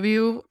I'm proud of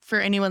you for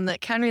anyone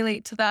that can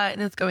relate to that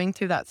and is going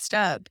through that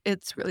step.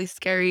 It's really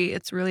scary.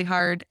 It's really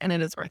hard, and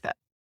it is worth it.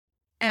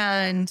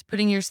 And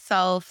putting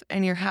yourself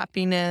and your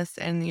happiness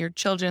and your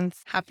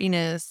children's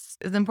happiness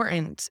is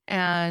important.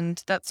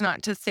 And that's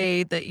not to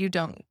say that you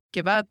don't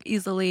give up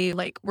easily.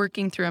 Like,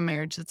 working through a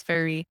marriage is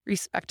very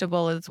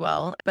respectable as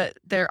well. But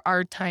there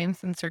are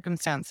times and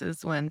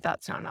circumstances when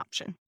that's not an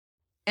option.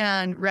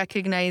 And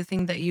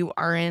recognizing that you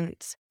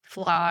aren't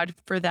flawed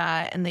for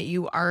that and that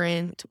you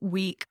aren't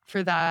weak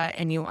for that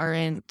and you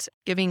aren't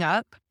giving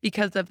up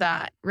because of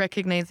that,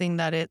 recognizing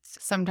that it's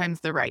sometimes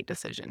the right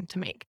decision to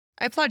make.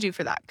 I applaud you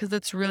for that because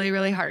it's really,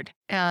 really hard.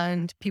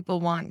 And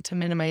people want to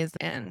minimize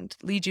and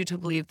lead you to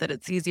believe that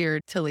it's easier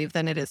to leave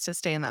than it is to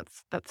stay. And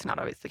that's not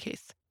always the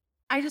case.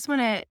 I just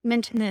want to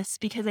mention this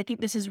because I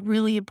think this is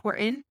really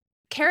important.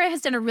 Kara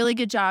has done a really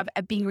good job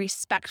at being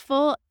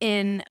respectful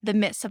in the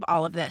midst of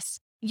all of this.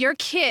 Your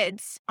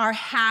kids are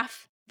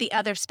half the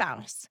other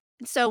spouse.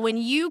 So when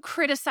you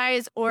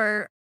criticize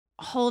or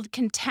hold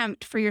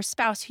contempt for your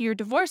spouse who you're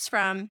divorced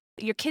from,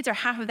 your kids are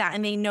half of that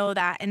and they know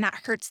that, and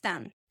that hurts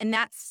them. And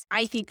that's,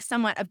 I think,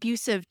 somewhat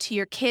abusive to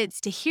your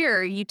kids to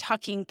hear you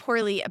talking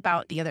poorly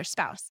about the other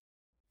spouse.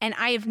 And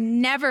I have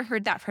never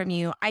heard that from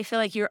you. I feel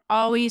like you're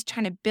always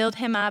trying to build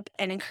him up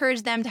and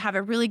encourage them to have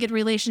a really good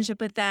relationship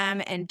with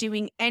them and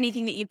doing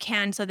anything that you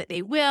can so that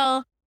they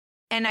will.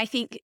 And I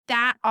think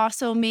that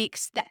also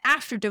makes the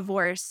after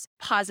divorce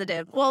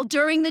positive. Well,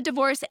 during the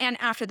divorce and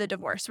after the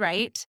divorce,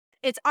 right?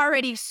 It's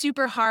already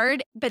super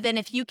hard, but then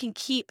if you can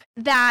keep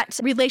that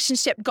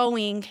relationship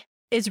going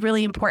is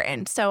really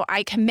important. So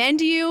I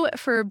commend you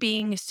for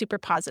being super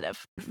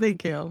positive.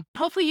 Thank you.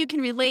 Hopefully you can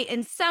relate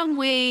in some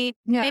way.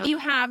 Yeah. Maybe you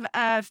have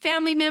a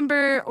family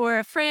member or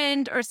a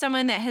friend or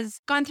someone that has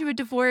gone through a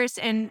divorce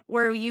and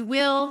where you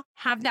will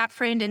have that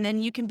friend and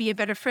then you can be a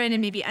better friend and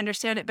maybe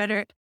understand it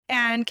better.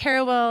 And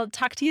Kara will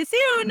talk to you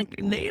soon.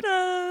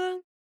 Later.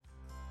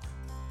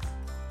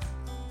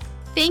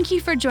 Thank you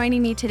for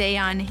joining me today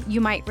on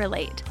You Might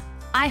Relate.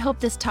 I hope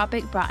this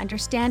topic brought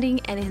understanding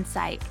and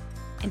insight.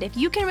 And if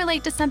you can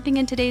relate to something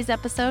in today's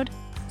episode,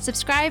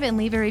 subscribe and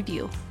leave a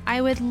review.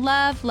 I would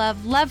love,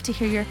 love, love to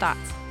hear your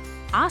thoughts.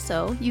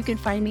 Also, you can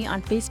find me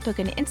on Facebook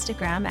and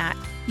Instagram at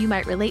You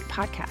Might Relate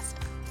Podcast.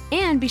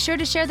 And be sure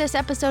to share this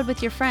episode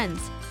with your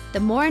friends. The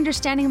more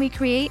understanding we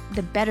create,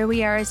 the better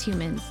we are as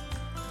humans.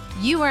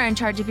 You are in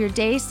charge of your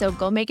day, so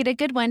go make it a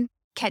good one.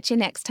 Catch you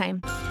next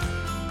time.